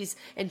hippy dippies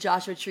in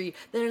Joshua Tree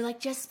that are like,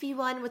 just be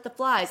one with the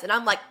flies. And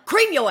I'm like,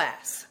 cream your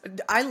ass.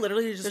 I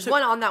literally There's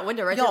one on that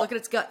window right there. Look at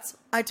its guts.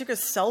 I took a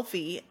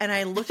selfie and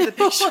I looked at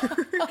the picture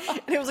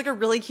and it was like a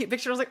really cute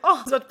picture. I was like, oh,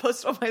 I was about to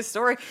post it on my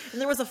story.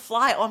 And there was a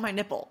fly on my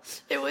nipple.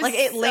 It was like,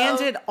 it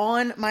landed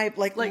on my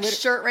like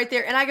shirt right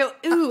there. And I go,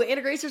 ooh,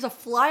 Anna Grace, there's a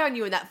fly on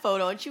you in that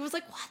photo. And she was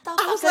like, what the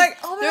fuck? I was like,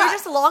 oh my They're God.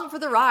 just along for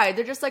the ride.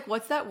 They're just like,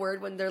 what's that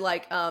word when they're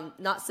like,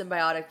 not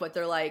symbiotic, but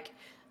they're like,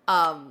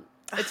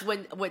 it's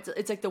when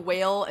it's like the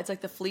whale. It's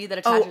like the flea that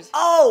attaches.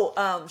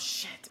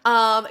 Shit.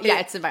 Yeah,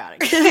 it's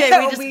symbiotic.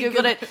 Okay, we just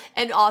googled it,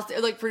 and also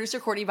like producer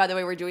Courtney. By the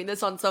way, we're doing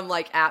this on some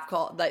like app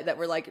called that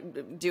we're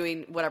like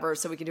doing whatever,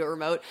 so we can do it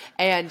remote.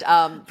 And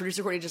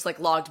producer Courtney just like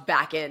logged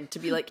back in to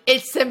be like,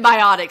 it's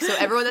symbiotic. So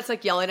everyone that's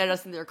like yelling at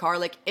us in their car,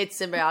 like it's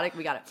symbiotic.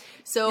 We got it.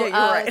 So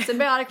right.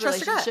 Symbiotic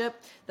relationship.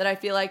 That I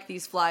feel like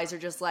these flies are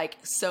just like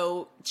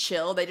so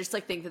chill. They just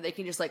like think that they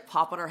can just like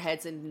pop on our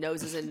heads and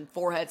noses and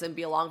foreheads and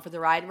be along for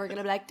the ride. And we're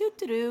gonna be like, doo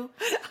doo doo.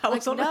 I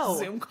was on a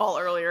Zoom call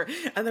earlier,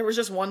 and there was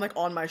just one like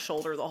on my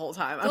shoulder the whole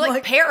time. They're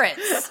like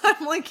parrots.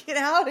 I'm like, get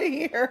out of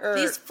here.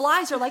 These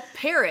flies are like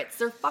parrots.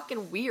 They're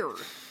fucking weird.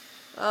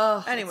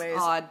 Oh, anyways,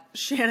 odd.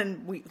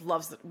 Shannon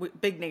loves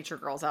big nature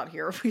girls out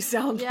here. We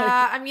sound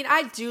I mean,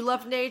 I do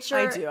love nature.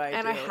 I do. I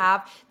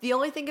have. The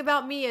only thing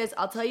about me is,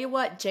 I'll tell you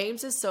what,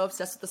 James is so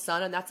obsessed with the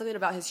sun, and that's something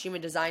about his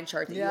human design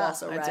chart that you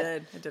also read. I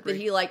did that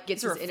he like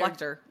gets his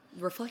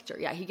reflector.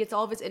 Yeah, he gets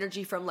all of his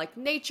energy from like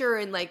nature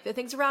and like the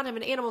things around him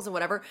and animals and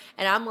whatever.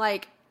 And I'm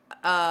like,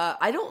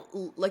 I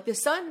don't like the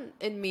sun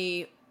and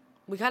me.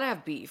 We kind of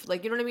have beef.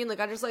 Like, you know what I mean? Like,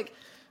 I just like.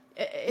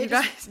 It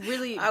just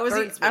really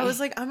burns me. I was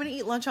like, I'm going to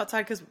eat lunch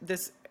outside because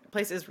this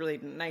place is really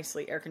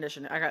nicely air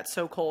conditioned. I got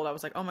so cold. I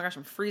was like, oh my gosh,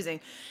 I'm freezing.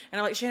 And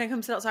I'm like, Shannon,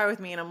 come sit outside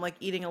with me. And I'm like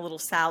eating a little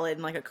salad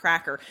and like a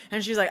cracker.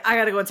 And she's like, I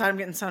got to go inside. I'm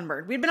getting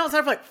sunburned. We'd been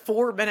outside for like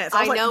 4 minutes.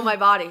 I know my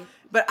body.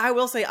 But I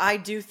will say I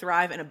do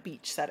thrive in a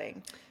beach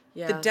setting.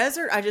 Yeah. The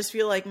desert, I just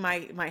feel like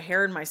my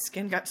hair and my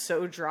skin got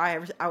so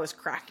dry. I was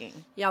cracking.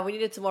 Yeah, we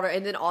needed some water.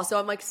 And then also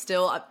I'm like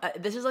still,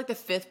 this is like the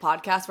 5th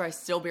podcast where I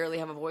still barely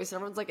have a voice. And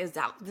everyone's like,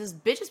 this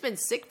bitch has been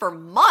sick for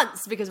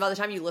months. Because by the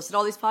time you listen to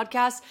all these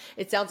podcasts,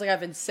 it sounds like I've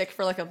been sick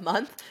for like a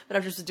month. But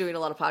I've just been doing a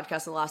lot of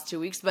podcasts in the last 2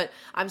 weeks. But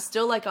I'm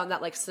still like on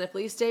that like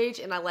sniffly stage.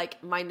 And I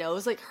like, my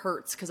nose like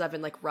hurts because I've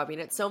been like rubbing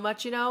it so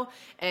much, you know.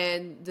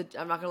 And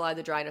I'm not going to lie,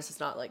 the dryness has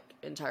not like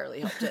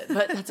entirely helped it.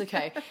 But that's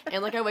okay.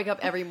 And like I wake up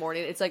every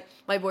morning. It's like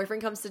my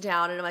boyfriend comes to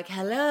town and I'm like,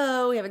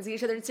 hello, we haven't seen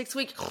each other in 6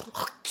 weeks.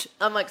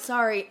 I'm like,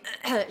 sorry,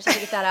 just to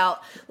get that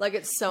out. Like,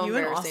 it's so you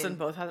embarrassing. You and Austin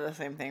both have the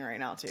same thing right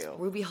now too.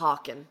 We'll be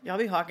hawking. Y'all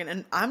be hawking.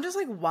 And I'm just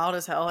like wild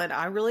as hell. And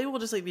I really will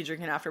just like be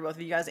drinking after both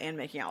of you guys and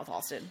making out with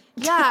Austin.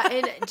 Yeah.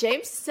 And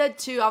James said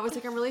too, I was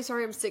like, I'm really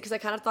sorry I'm sick. Cause I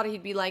kind of thought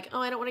he'd be like, oh,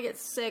 I don't want to get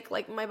sick.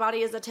 Like, my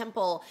body is a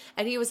temple.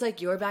 And he was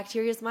like, your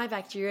bacteria is my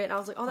bacteria. And I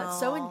was like, oh, that's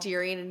so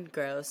endearing and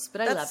gross.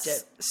 But I loved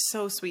it.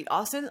 So sweet.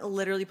 Austin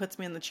literally puts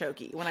me in the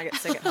chokey when I get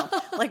sick at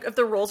home. Like, if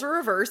the roles are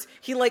reversed,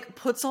 he like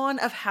puts on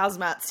a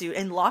hazmat suit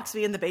and locks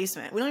me in the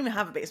basement. We don't even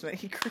have a basement.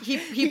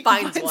 He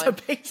finds one.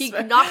 He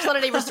knocks on a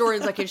neighbor's door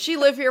and is like, can she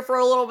live here for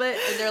a little bit?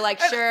 And they're like,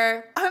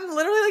 sure. I'm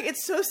literally like,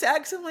 it's so sad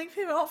because I'm like,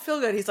 I don't feel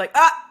good. He's like,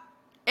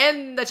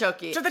 and the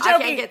chokey. I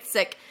can't get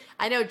sick.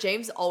 I know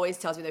James always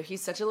tells me though,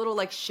 he's such a little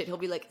like shit. He'll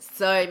be like,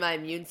 sorry, my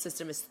immune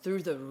system is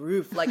through the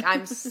roof. Like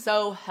I'm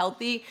so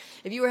healthy.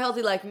 If you were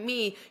healthy like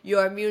me,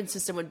 your immune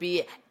system would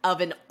be of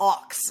an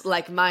ox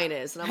like mine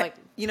is. And I'm like,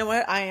 you know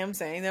what I am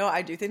saying though?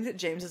 I do think that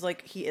James is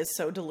like, he is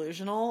so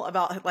delusional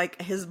about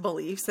like his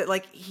beliefs that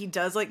like he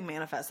does like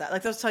manifest that.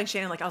 Like I was telling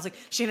Shannon, like I was like,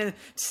 Shannon,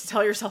 just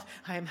tell yourself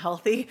I am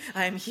healthy.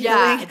 I am healing.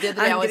 Yeah, the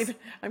other day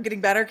I'm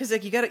getting better. Cause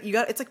like you got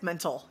it's like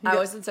mental. I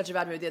was in such a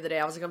bad mood the other day.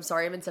 I was like, I'm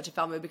sorry I'm in such a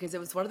foul mood because it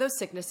was one of those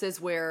sicknesses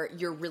where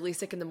you're really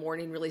sick in the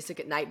morning, really sick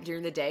at night.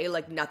 During the day,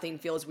 like nothing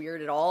feels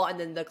weird at all. And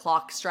then the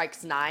clock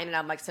strikes 9 and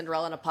I'm like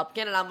Cinderella and a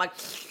pumpkin and I'm like,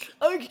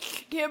 I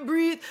can't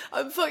breathe.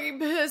 I'm fucking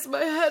pissed. My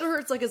head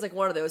hurts. Like it's like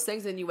one of those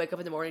things. And then you wake up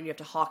in the morning and you have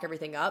to hawk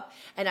everything up.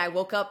 And I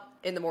woke up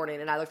in the morning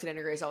and I looked at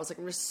Anna Grace. I was like,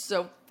 I'm just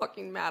so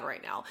fucking mad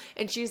right now.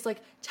 And she's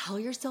like, tell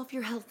yourself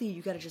you're healthy.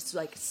 You got to just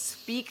like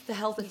speak the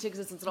health into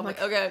existence. And I'm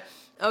like,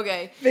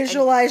 okay.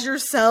 Visualize your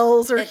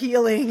cells are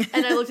healing.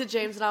 And I looked at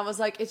James and I was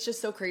like, it's just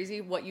so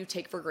crazy what you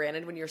take for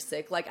granted when you're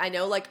sick. Like, I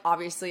know, like,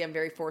 obviously I'm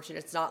very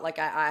fortunate. It's not like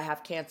I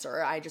have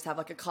cancer. I just have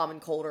like a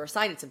common cold or a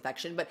sinus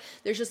infection. But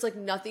there's just like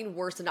nothing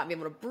worse than not being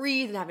able to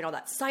breathe and having all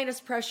that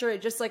sinus pressure.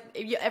 It just like,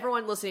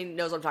 everyone listening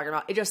knows what I'm talking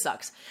about. It just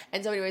sucks.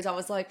 And so anyways, I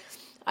was like,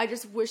 I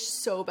just wish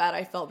so bad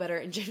I felt better.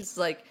 And James was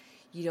like,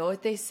 you know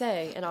what they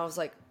say? And I was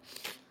like,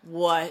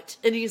 what?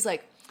 And he's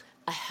like,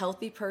 a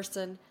healthy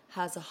person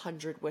has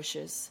 100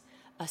 wishes.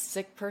 A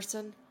sick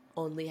person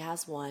only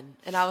has one.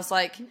 And I was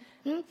like,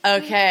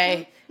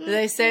 okay, do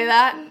they say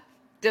that?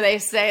 Do they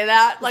say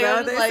that? Like, Is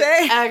that what they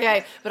say?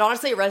 Okay. But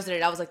honestly, it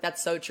resonated. I was like,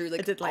 that's so true.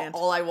 Like, it did land.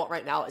 All I want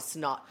right now is to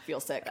not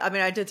feel sick. I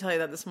mean, I did tell you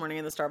that this morning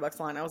in the Starbucks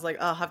line. I was like,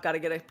 oh, I've got to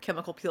get a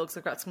chemical peel because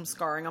I've got some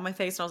scarring on my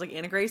face. And I was like,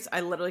 Anna Grace,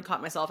 I literally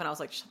caught myself and I was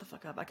like, shut the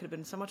fuck up. I could have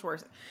been so much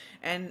worse.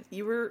 And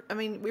we were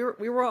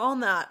on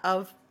that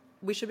of,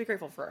 we should be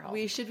grateful for our health.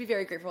 We should be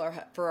very grateful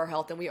for our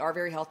health, and we are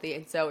very healthy.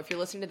 And so if you're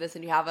listening to this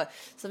and you have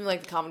something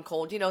like the common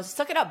cold,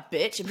 suck it up,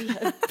 bitch,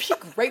 and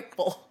be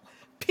grateful.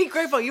 Be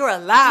grateful you're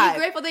alive. Be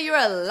grateful that you're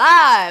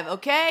alive,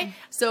 okay?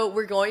 So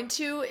we're going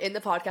to end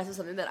the podcast with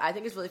something that I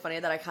think is really funny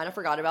that I kind of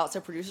forgot about. So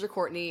producer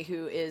Courtney,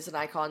 who is an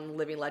icon,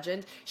 living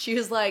legend, she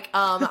was like,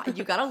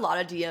 you got a lot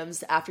of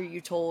DMs after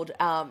you told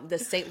the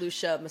St.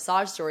 Lucia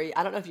massage story.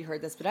 I don't know if you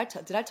heard this,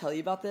 but did I tell you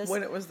about this?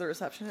 When it was the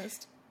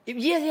receptionist?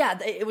 Yeah.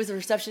 It was a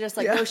receptionist,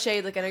 like, no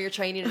shade, like, I know you're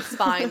training, it's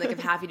fine, like, I'm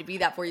happy to be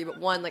that for you, but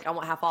one, like, I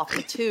want half off,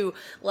 and two,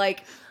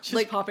 like... Just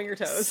like popping your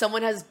toes.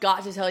 Someone has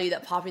got to tell you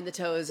that popping the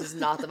toes is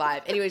not the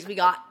vibe. Anyways, we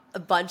got a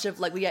bunch of,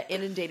 like, we got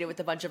inundated with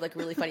a bunch of, like,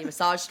 really funny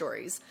massage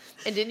stories.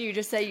 And didn't you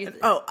just say you...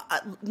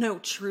 No,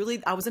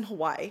 truly, I was in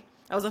Hawaii.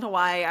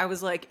 I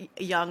was like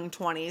young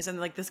 20s, and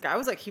like this guy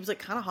was like, he was like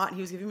kind of hot, and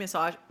he was giving me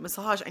a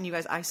massage, and you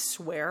guys, I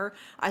swear,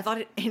 I thought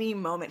at any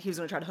moment he was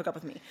going to try to hook up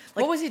with me.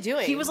 Like, what was he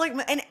doing? He was like,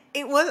 and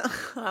it was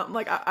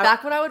like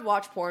back when I would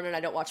watch porn, and I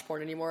don't watch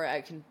porn anymore.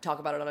 I can talk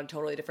about it on a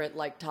totally different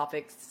like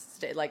topics,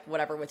 like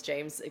whatever with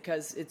James,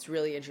 because it's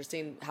really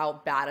interesting how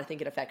bad I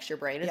think it affects your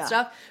brain and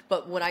stuff.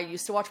 But when I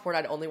used to watch porn,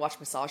 I'd only watch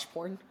massage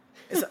porn.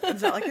 Is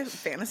that like a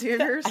fantasy of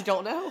yours? I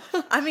don't know.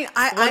 I mean,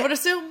 I would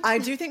assume. I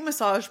do think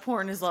massage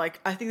porn is like,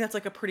 I think that's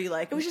like a pretty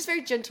like... It was just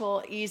very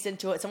gentle, eased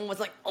into it. Someone was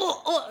like,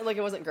 oh, like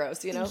it wasn't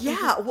gross,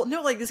 Yeah, well,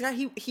 no, like this guy,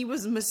 he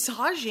was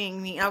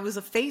massaging me. I was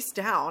a face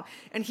down,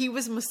 and he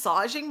was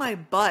massaging my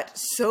butt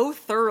so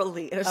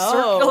thoroughly in a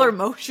circular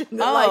motion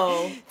that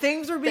like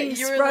things were being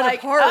spread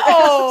apart.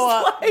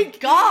 Oh, like,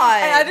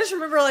 God. And I just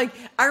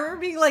remember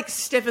being like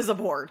stiff as a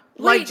board.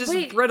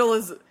 Brittle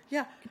as...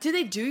 Yeah. Do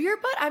they do your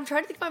butt? I'm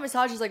trying to think of my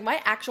massages. Like, my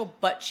actual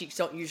butt cheeks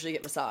don't usually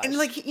get massaged. And,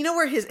 like, you know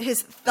where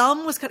his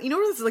thumb was cut? You know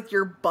where it's, like,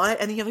 your butt,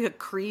 and then you have, like, a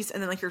crease,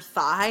 and then, like, your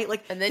thigh?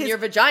 Like, and then your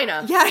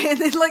vagina. Yeah, and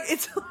then, like,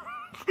 it's...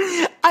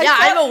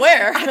 I'm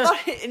aware. I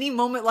thought at any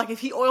moment, like, if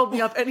he oiled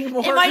me up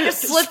anymore... It might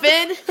just slip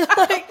in.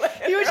 Like,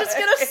 you were just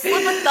gonna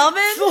slip a thumb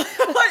in?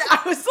 Like,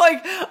 I was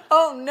like,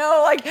 oh,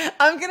 no. Like,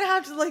 I'm gonna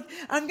have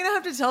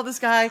to tell this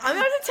guy... I'm gonna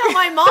have to tell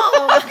my mom.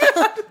 I'm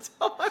gonna have to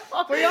tell my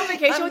mom. Were you on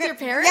vacation with your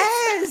parents?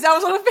 Yes! I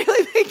was on a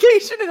family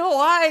vacation in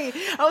Hawaii.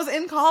 I was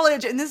in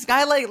college, and this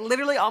guy, like,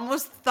 literally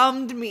almost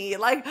thumbed me.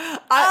 Like,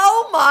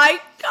 oh my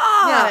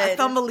God. Yeah,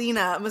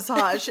 Thumbelina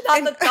massage.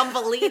 Not the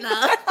Thumbelina.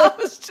 I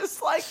was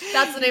just like...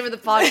 That's the name of the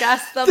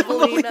podcast,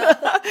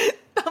 Thumbelina.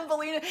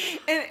 Thumbelina.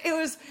 And it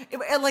was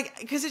like,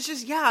 because it's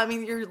just, I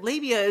mean, your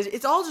labia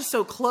it's all just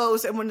so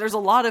close, and when there's a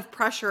lot of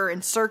pressure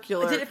and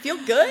circular... Did it feel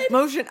good?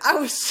 Motion, I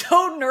was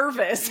so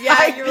nervous.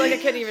 Yeah, you were like, I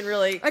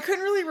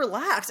couldn't really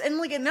relax. And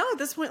like, now at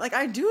this point, like,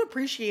 I do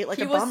appreciate like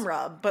bum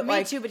rub, but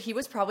me too, but he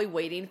was probably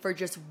waiting for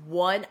just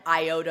one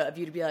iota of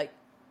you to be like,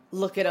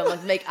 look at him,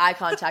 like make eye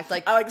contact,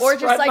 like, or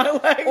just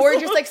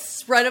like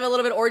spread him a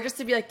little bit, or just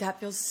to be like,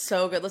 that feels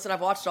so good. Listen, I've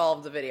watched all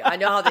of the video. I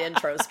know how the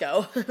intros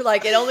go.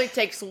 Like, it only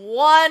takes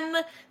one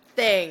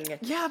thing.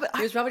 Yeah, but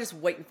he was probably just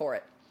waiting for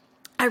it.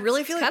 I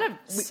really feel kind of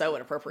so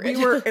inappropriate.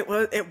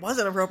 It was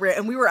inappropriate,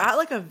 and we were at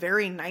like a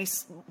very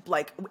nice,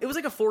 like it was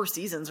like a Four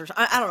Seasons or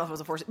I don't know if it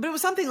was a Four Seasons, but it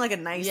was something like a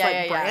nice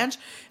branch.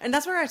 And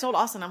that's where I told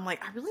Austin, I'm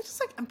like, I really just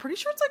like, I'm pretty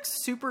sure it's like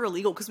super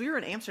illegal, because we were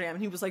in Amsterdam,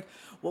 and he was like,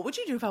 what would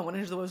you do if I went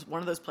into one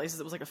of those places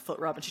that was like a foot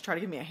rub and she tried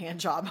to give me a hand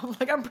job? I'm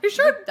like, I'm pretty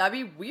sure that'd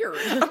be weird.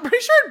 I'm pretty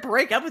sure I'd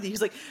break up with you.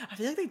 He's like, I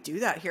feel like they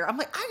do that here. I'm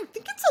like, I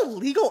think it's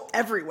illegal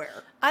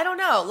everywhere. I don't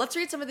know. Let's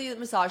read some of the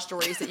massage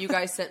stories that you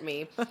guys sent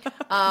me.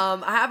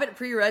 I haven't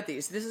pre-read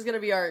these. This is going to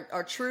be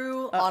our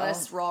true,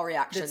 honest, raw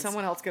reactions. Did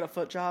someone else get a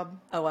foot job?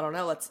 Oh, I don't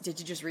know. Did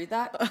you just read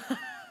that?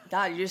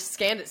 God, you just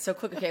scanned it so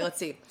quick. Okay, let's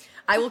see.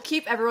 I will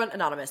keep everyone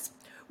anonymous.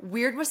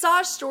 Weird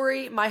massage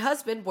story. My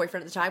husband,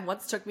 boyfriend at the time,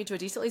 once took me to a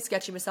decently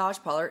sketchy massage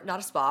parlor, not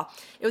a spa.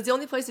 It was the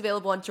only place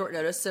available on short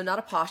notice, so not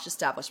a posh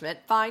establishment.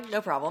 Fine,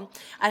 no problem.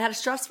 I had a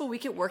stressful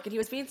week at work, and he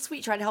was being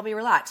sweet, trying to help me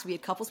relax. We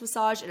had couples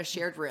massage in a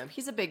shared room.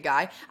 He's a big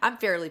guy. I'm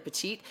fairly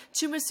petite.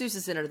 2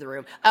 masseuses entered the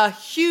room. A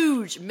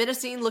huge,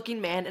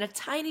 menacing-looking man and a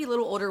tiny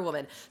little older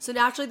woman. So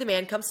naturally, the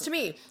man comes to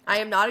me. I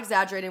am not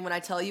exaggerating when I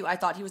tell you I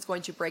thought he was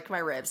going to break my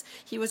ribs.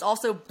 He was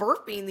also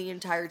burping the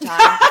entire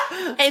time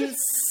and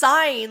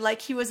sighing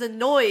like he was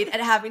annoyed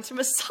at having to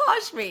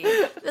massage me.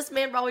 This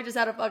man probably just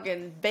had a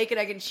fucking bacon,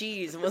 egg, and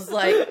cheese and was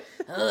like,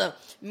 ugh.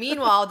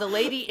 Meanwhile, the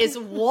lady is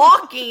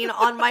walking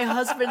on my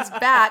husband's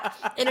back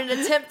in an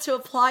attempt to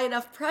apply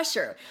enough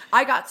pressure.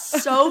 I got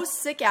so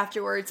sick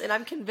afterwards, and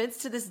I'm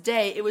convinced to this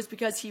day it was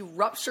because he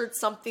ruptured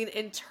something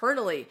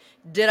internally.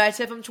 Did I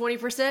tip him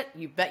 20%?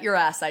 You bet your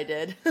ass I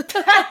did.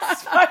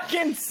 That's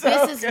fucking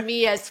so This is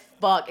me as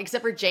fuck.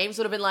 Except for James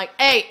would have been like,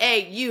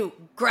 hey, you,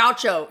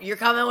 Groucho, you're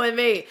coming with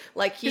me.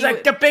 Like he's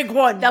like, the big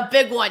one,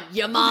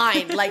 you're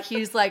mine. Like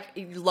he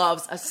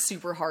loves a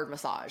super hard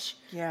massage.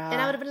 Yeah.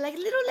 And I would have been like,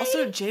 little lady.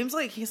 Also, James,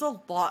 like, he's a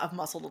lot of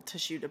muscle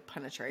tissue to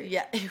penetrate.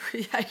 Yeah,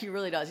 he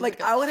really does. He's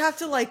like I would have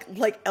to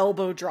like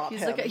elbow drop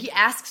him. He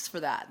asks for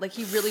that. Like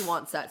he really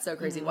wants that. So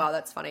crazy. Wow,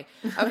 that's funny.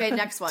 Okay,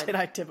 next one. Did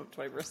I tip him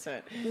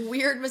 20%?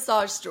 Weird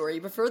massage story.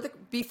 Before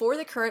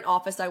the current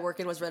office I work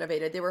in was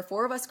renovated, there were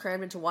 4 of us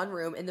crammed into one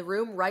room, in the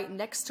room right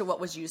next to what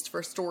was used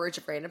for storage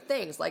of random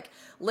things, like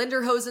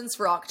Lederhosens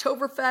for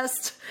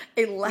Oktoberfest,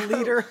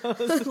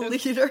 Lederhosens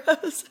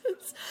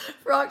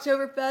for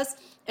Oktoberfest,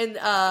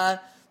 and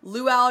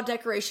luau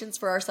decorations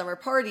for our summer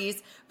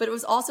parties, but it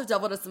was also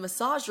doubled as the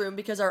massage room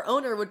because our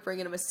owner would bring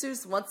in a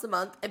masseuse once a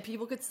month and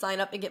people could sign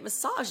up and get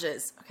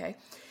massages. Okay.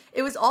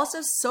 It was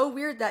also so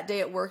weird that day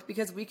at work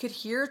because we could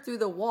hear through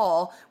the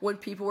wall when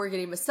people were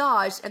getting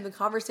massaged and the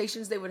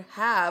conversations they would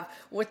have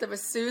with the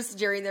masseuse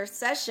during their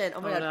session.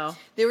 Oh my God. No.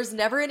 There was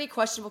never any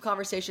questionable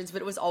conversations,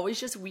 but it was always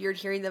just weird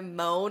hearing them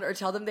moan or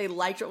tell them they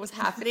liked what was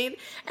happening.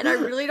 And I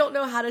really don't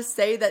know how to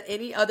say that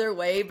any other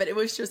way, but it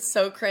was just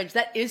so cringe.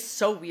 That is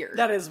so weird.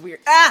 That is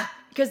weird.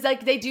 Because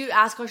like they do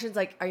ask questions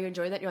like, are you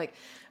enjoying that? And you're like,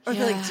 or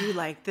they're like, do you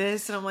like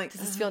this? And I'm like, does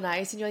this feel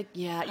nice? And you're like,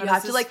 yeah. You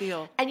have to like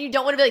feel. And you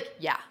don't want to be like,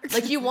 yeah.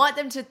 Like you want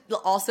them to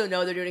also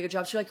know they're doing a good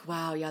job. So you're like,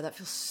 wow, yeah, that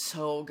feels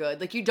so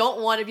good. Like you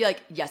don't want to be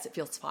like, yes, it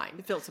feels fine.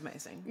 It feels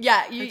amazing.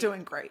 Yeah. You're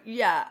doing great.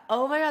 Yeah.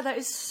 Oh my God, that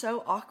is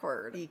so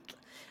awkward.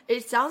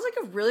 It sounds like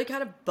a really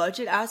kind of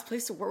budget ass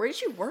place to work. Where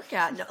did you work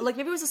at? No, like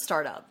maybe it was a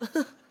startup.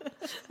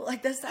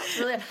 Like that sounds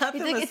really.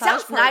 It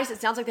sounds nice.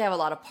 It sounds like they have a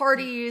lot of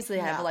parties. They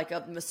have like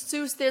a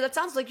masseuse there. That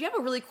sounds like you have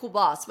a really cool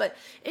boss. But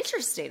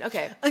interesting.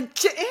 Okay.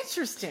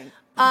 Interesting.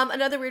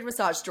 Another weird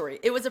massage story.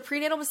 It was a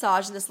prenatal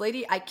massage, and this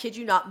lady, I kid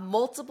you not,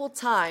 multiple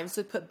times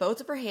would put both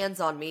of her hands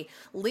on me,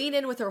 lean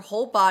in with her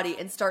whole body,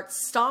 and start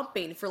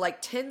stomping for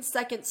like 10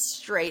 seconds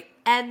straight.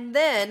 And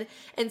then,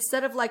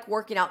 instead of like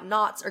working out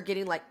knots or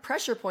getting like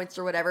pressure points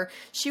or whatever,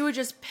 she would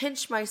just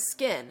pinch my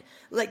skin,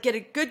 like get a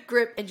good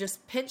grip and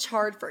just pinch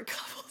hard for a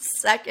couple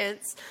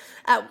seconds.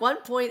 At one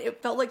point,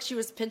 it felt like she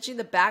was pinching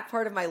the back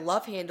part of my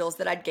love handles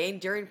that I'd gained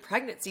during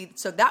pregnancy.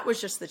 So that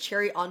was just the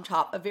cherry on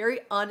top. A very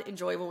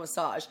unenjoyable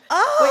massage.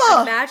 Oh!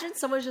 Wait, imagine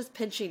someone just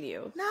pinching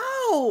you. No.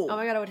 Oh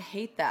my God, I would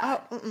hate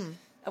that.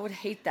 I would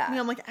hate that. I mean,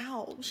 I'm like,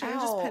 ow, Shannon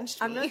just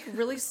pinched me. I'm like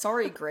really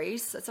sorry,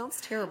 Grace. That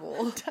sounds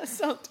terrible. It does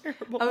sound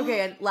terrible.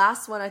 Okay, and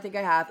last one I think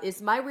I have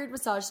is my weird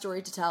massage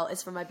story to tell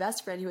is from my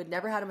best friend who had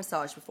never had a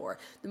massage before.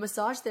 The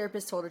massage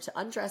therapist told her to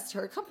undress to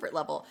her comfort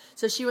level.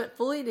 So she went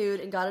fully nude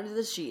and got into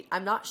the sheet.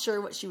 I'm not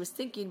sure what she was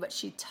thinking, but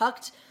she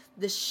tucked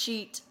the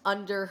sheet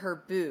under her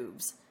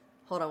boobs.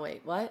 Hold on,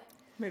 wait, what?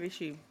 Maybe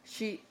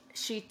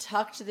She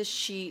tucked the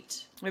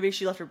sheet. Maybe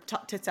she left her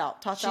tits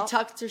out. She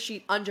tucked her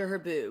sheet under her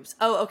boobs.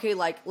 Oh, okay,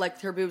 like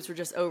her boobs were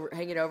just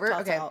hanging over.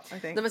 Tots okay, out, I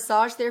think. The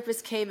massage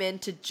therapist came in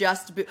to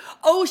just.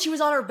 Oh, she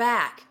was on her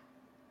back.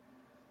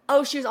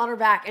 Oh, she was on her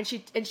back, and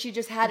she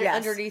just had it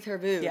underneath her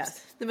boobs.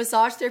 Yes. The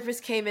massage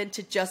therapist came in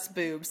to just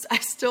boobs. I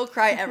still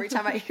cry every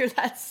time I hear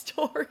that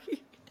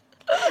story.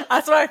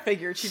 That's what I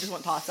figured. She just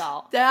went tots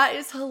out. That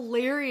is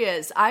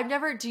hilarious. I've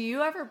never. Do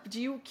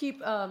you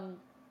keep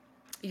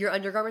your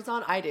undergarments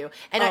on? I do,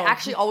 and I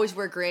actually always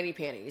wear granny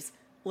panties.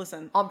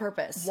 Listen. On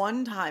purpose.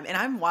 One time, and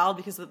I'm wild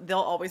because they'll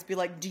always be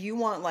like, do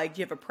you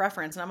have a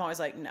preference? And I'm always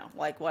like, no,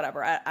 like,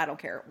 whatever. I don't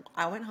care.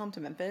 I went home to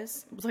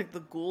Memphis. It was like the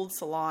Gould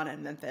Salon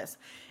in Memphis.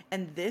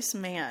 And this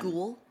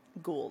man.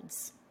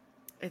 Gould's.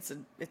 It's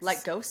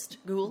like ghost?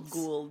 Goulds?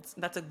 Gould's.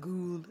 That's a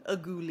Gould. A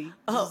ghoulie.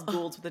 This is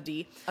Gould's with a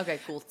D. Okay,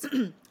 cool.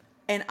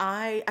 And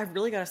I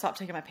really got to stop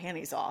taking my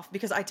panties off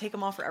because I take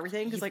them off for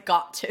everything. Because You've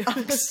got to.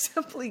 First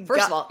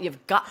of all,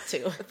 you've got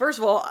to. First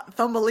of all,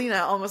 Thumbelina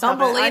almost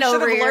happened. I should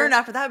have learned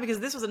after that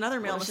because this was another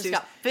male masseuse. She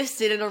got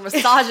fisted in her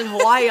massage in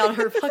Hawaii on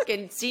her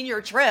fucking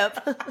senior trip.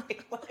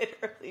 Like,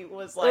 literally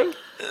was like.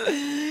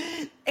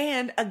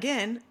 And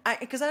again,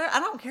 because I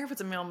don't care if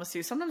it's a male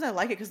masseuse. Sometimes I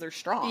like it because they're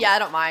strong. Yeah, I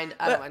don't mind.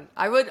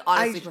 I would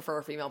honestly prefer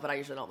a female, but I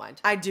usually don't mind.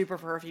 I do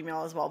prefer a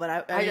female as well, but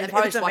I probably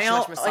if it's a watch male, too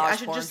much massage I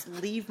should porn. just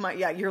leave my.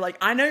 Yeah, you're like,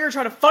 I know you're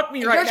trying to fuck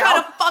me right now. You're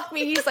trying to fuck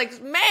me. He's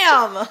like,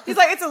 ma'am. He's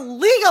like, it's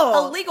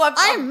illegal. Illegal.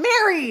 I'm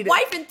married.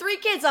 Wife and 3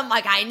 kids. I'm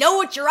like, I know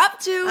what you're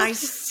up to. I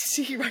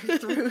see right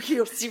through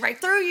you. See right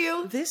through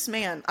you. This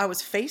man, I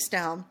was face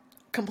down,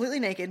 completely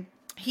naked.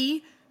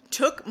 He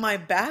took my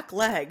back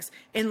legs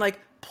and like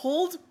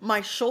pulled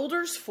my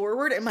shoulders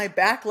forward and my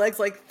back legs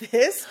like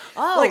this.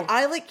 Oh.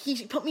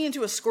 He put me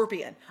into a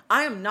scorpion.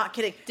 I am not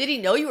kidding. Did he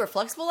know you were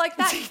flexible like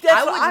that? That's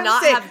I what would I'm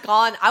not saying. have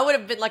gone. I would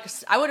have been like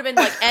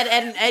Ed,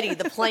 and Eddie,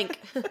 the plank.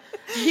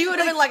 He would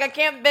have been like, I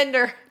can't bend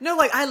her. No,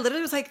 like I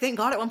literally was like, thank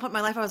God at one point in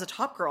my life I was a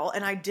top girl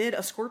and I did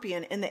a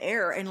scorpion in the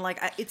air and like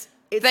it's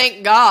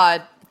Thank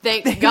God.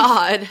 Thank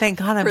God. Thank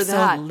God I'm for so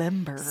that.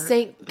 limber.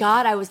 Thank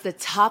God I was the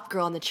top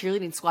girl on the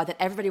cheerleading squad that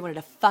everybody wanted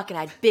to fuck and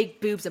had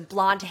big boobs and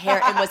blonde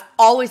hair and was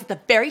always at the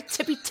very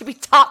tippy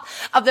top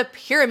of the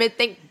pyramid.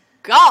 Thank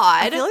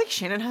God. I feel like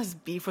Shannon has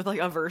beef with like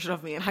a version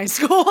of me in high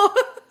school.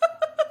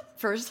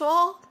 First of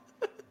all,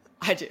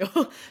 I do.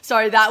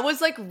 Sorry, that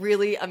was like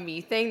really a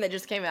me thing that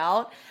just came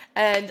out.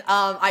 And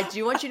I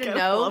do want you to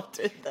know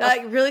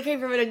that really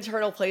came from an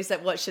internal place that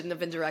shouldn't have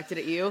been directed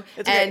at you.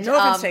 It's okay. And no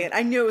offense to it.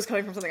 I knew it was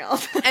coming from something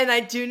else. And I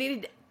do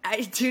need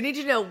you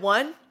to know,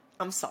 1,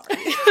 I'm sorry.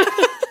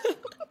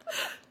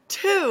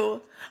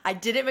 2, I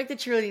didn't make the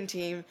cheerleading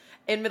team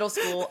in middle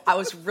school. I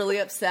was really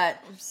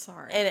upset. I'm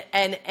sorry.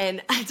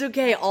 And it's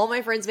okay. All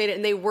my friends made it,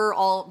 and they were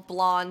all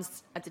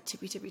blondes at the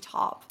tippy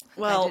top.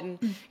 Well,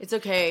 it's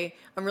okay.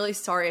 I'm really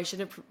sorry.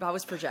 I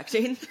was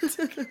projecting.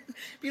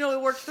 You know, we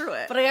worked through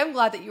it. But I am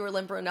glad that you were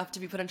limber enough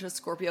to be put into a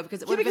Scorpio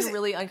because it would have been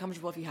really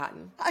uncomfortable if you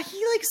hadn't.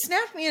 He like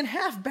snapped me in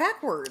half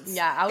backwards.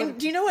 Yeah. And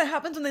do you know what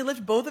happens when they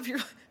lift both of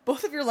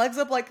your legs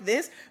up like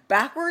this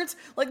backwards?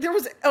 Like there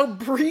was a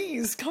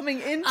breeze coming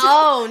into.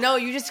 Oh no!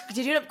 Did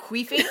you end up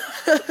queefing?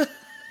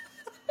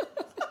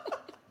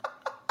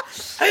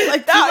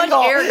 Like that too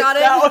much air got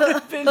in. That would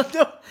have been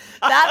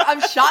that I'm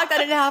shocked that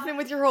didn't happen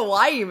with your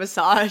Hawaii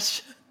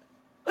massage.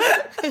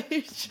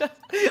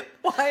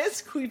 Why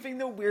is queefing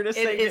the weirdest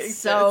thing? It is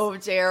so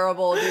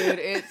terrible, dude.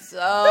 It's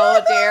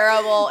so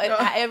terrible. And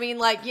I mean,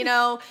 like, you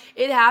know,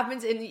 it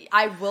happens. And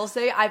I will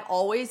say, I've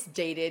always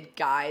dated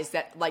guys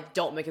that like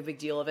don't make a big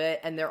deal of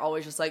it, and they're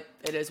always just like,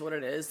 it is what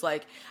it is.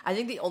 Like, I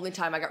think the only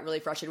time I got really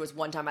frustrated was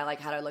one time I like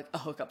had a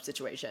hookup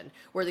situation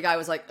where the guy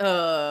was like,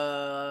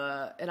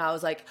 and I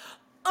was like,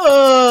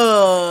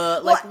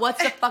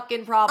 what's the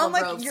fucking problem,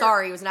 like, bro?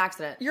 Sorry, it was an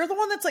accident. You're the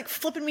one that's like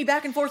flipping me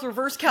back and forth,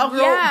 reverse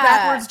cowgirl,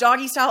 backwards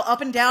doggy style,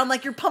 up and down.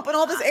 Like you're pumping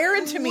all this air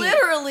into me.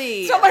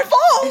 Literally. It's not my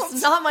fault.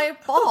 It's not my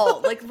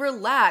fault. Like,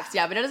 relax.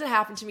 Yeah, but it doesn't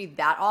happen to me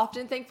that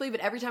often, thankfully. But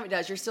every time it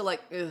does, you're still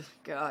like, ugh,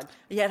 God.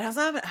 Yeah, it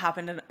hasn't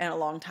happened in a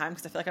long time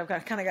because I feel like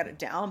I've kind of got it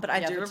down. But I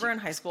do remember in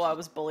high school I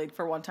was bullied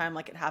for one time,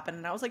 like it happened,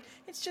 and I was like,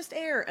 it's just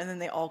air. And then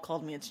they all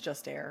called me, it's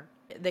just air.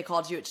 They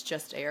called you It's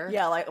Just Air?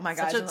 Yeah, like, oh my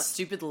God. Such a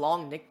stupid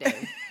long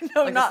nickname.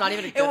 No, like, it's not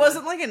even a good It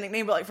wasn't like a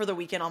nickname, but like for the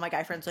weekend, all my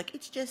guy friends like,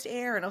 it's just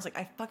air. And I was like,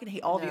 I fucking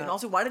hate all of you. And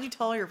also, why did you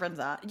tell all your friends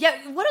that? Yeah,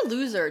 what a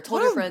loser.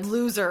 Told your friends.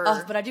 Loser.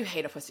 But I do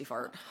hate a pussy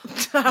fart.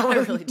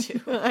 I really do.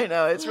 I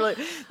know. It's really,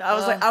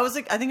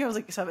 I think I was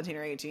like 17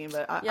 or 18,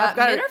 but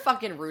men are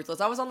fucking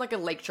ruthless. I was on like a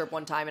lake trip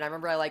one time, and I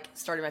remember I like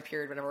started my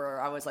period whenever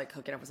I was like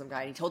hooking up with some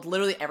guy, and he told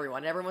literally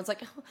everyone. And everyone's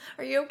like,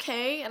 are you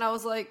okay? And I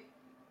was like,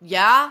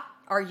 yeah.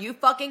 Are you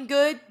fucking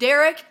good,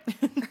 Derek?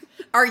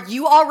 Are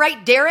you all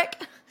right, Derek?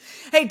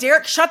 Hey,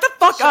 Derek, shut the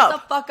fuck up. Shut the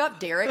fuck up,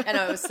 Derek. And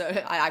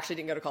I actually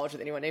didn't go to college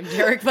with anyone named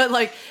Derek, but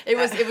like it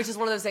was just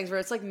one of those things where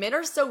it's like men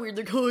are so weird.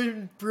 They're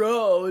going,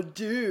 bro,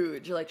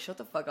 dude. You're like, shut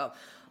the fuck up.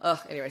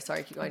 Anyway,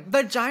 sorry, keep going.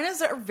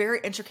 Vaginas are very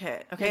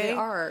intricate, okay? Yeah, they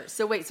are.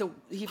 So wait,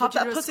 he pop flipped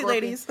that you pussy, into a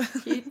ladies.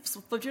 He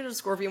flipped you into a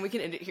scorpion. We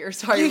can end it here.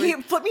 Sorry, He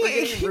put me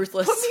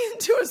ruthless. Put me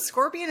into a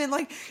scorpion, and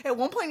like at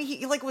one point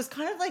he like was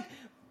kind of like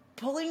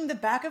pulling the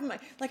back of my,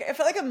 like, I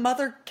felt like a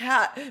mother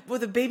cat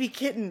with a baby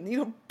kitten, you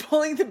know,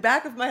 pulling the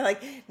back of my,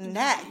 like,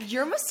 neck.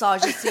 Your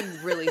massages seem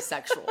really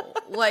sexual.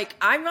 Like,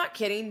 I'm not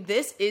kidding.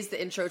 This is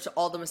the intro to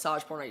all the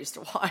massage porn I used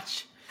to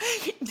watch.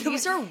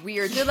 These are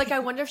weird. They're like, I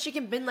wonder if she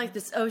can bend like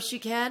this. Oh, she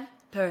can?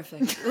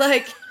 perfect.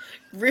 Like,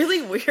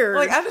 really weird.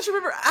 Like, I just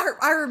remember,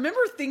 I remember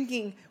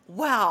thinking,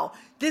 wow,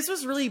 this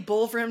was really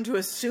bold for him to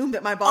assume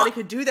that my body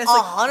could do this.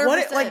 Like,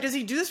 100%. Like, does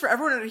he do this for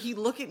everyone? Or did he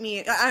look at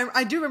me?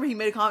 I do remember he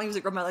made a comment. He was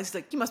like, rub my legs. He's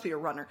like, you must be a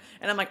runner.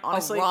 And I'm like,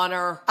 honestly, a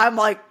runner. I'm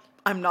like,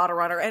 I'm not a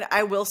runner. And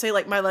I will say,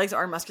 like, my legs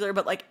are muscular,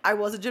 but like, I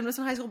was a gymnast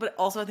in high school, but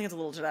also I think it's a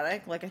little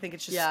genetic. Like, I think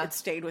it's just, it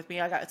stayed with me.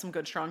 I got some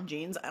good, strong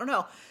genes. I don't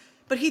know.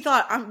 But he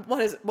thought,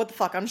 what the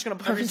fuck? I'm just going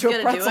to put him into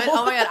a pretzel. Do it?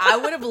 Oh my God. I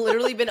would have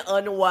literally been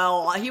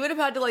unwell. He would have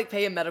had to like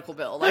pay a medical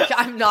bill. Like,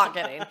 I'm not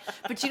kidding.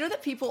 But you know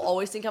that people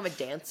always think I'm a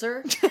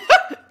dancer?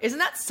 Isn't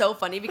that so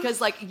funny?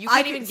 Because like, you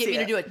can't even get me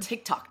to do a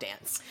TikTok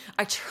dance.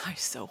 I try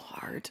so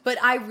hard. But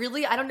I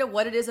don't know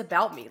what it is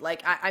about me.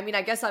 Like, I mean,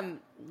 I guess I'm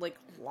like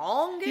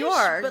longish. You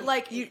are. But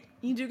like, you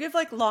do give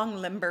like long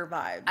limber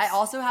vibes. I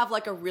also have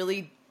like a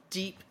really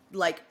deep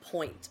like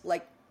point.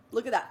 Like,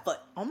 look at that foot.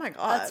 Oh my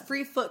God. That's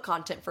free foot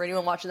content for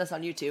anyone watching this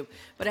on YouTube.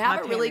 But I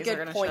have a really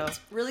good point. Show.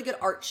 Really good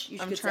arch, you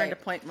I'm trying to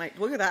point my...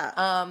 Look at that.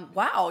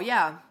 Wow,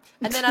 yeah.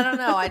 And then, I don't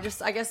know, I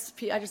guess I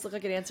just look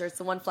like a dancer. It's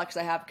the one flex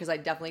I have because I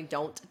definitely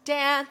don't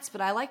dance, but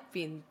I like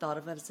being thought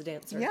of as a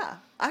dancer. Yeah.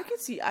 I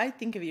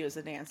think of you as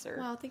a dancer.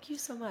 Wow, thank you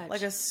so much.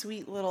 Like a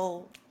sweet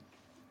little...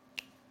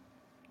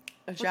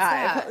 A What's jive.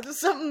 that?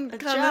 Something a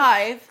kind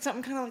jive. Of,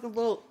 something kind of like a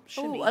little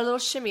shimmy. Ooh, a little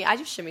shimmy. I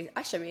do shimmy.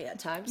 I shimmy at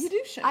times. You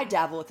do shimmy. I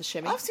dabble with the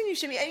shimmy. I've seen you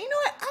shimmy. And you know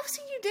what? I've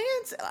seen you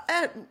dance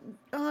at,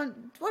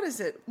 what is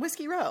it?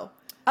 Whiskey Row.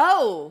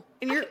 Oh.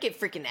 And I could get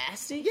freaking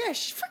nasty. Yeah,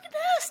 she's freaking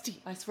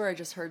nasty. I swear I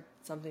just heard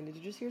something. Did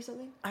you just hear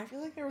something? I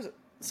feel like there was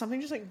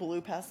something just like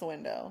blew past the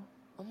window.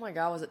 Oh my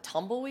God, was it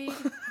tumbleweed?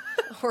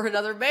 Or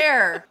another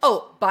bear?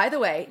 Oh, by the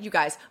way, you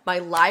guys, my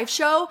live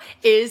show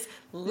is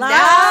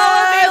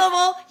now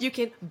available. You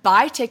can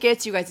buy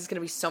tickets. You guys, it's going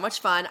to be so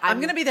much fun. I'm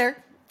going to be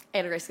there.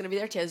 Anna Grace is going to be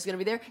there. Taylor's going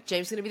to be there.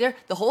 James is going to be there.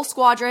 The whole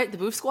squadron, the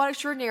Booth Squad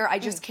Extraordinaire. I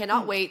just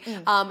cannot wait.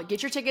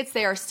 Get your tickets.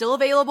 They are still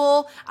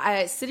available.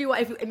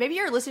 Citywide. Maybe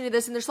you're listening to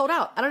this and they're sold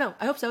out. I don't know.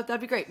 I hope so.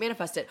 That'd be great.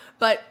 Manifest it.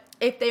 But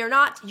if they are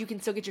not, you can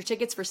still get your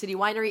tickets for City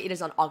Winery. It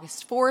is on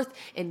August 4th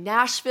in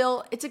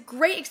Nashville. It's a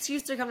great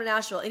excuse to come to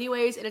Nashville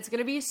anyways, and it's going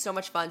to be so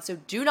much fun. So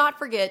do not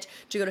forget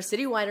to go to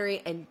City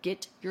Winery and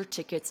get your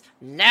tickets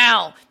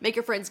now. Make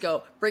your friends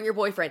go. Bring your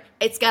boyfriend.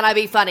 It's going to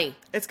be funny.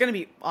 It's going to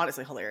be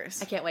honestly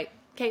hilarious. I can't wait.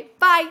 Okay,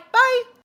 bye. Bye.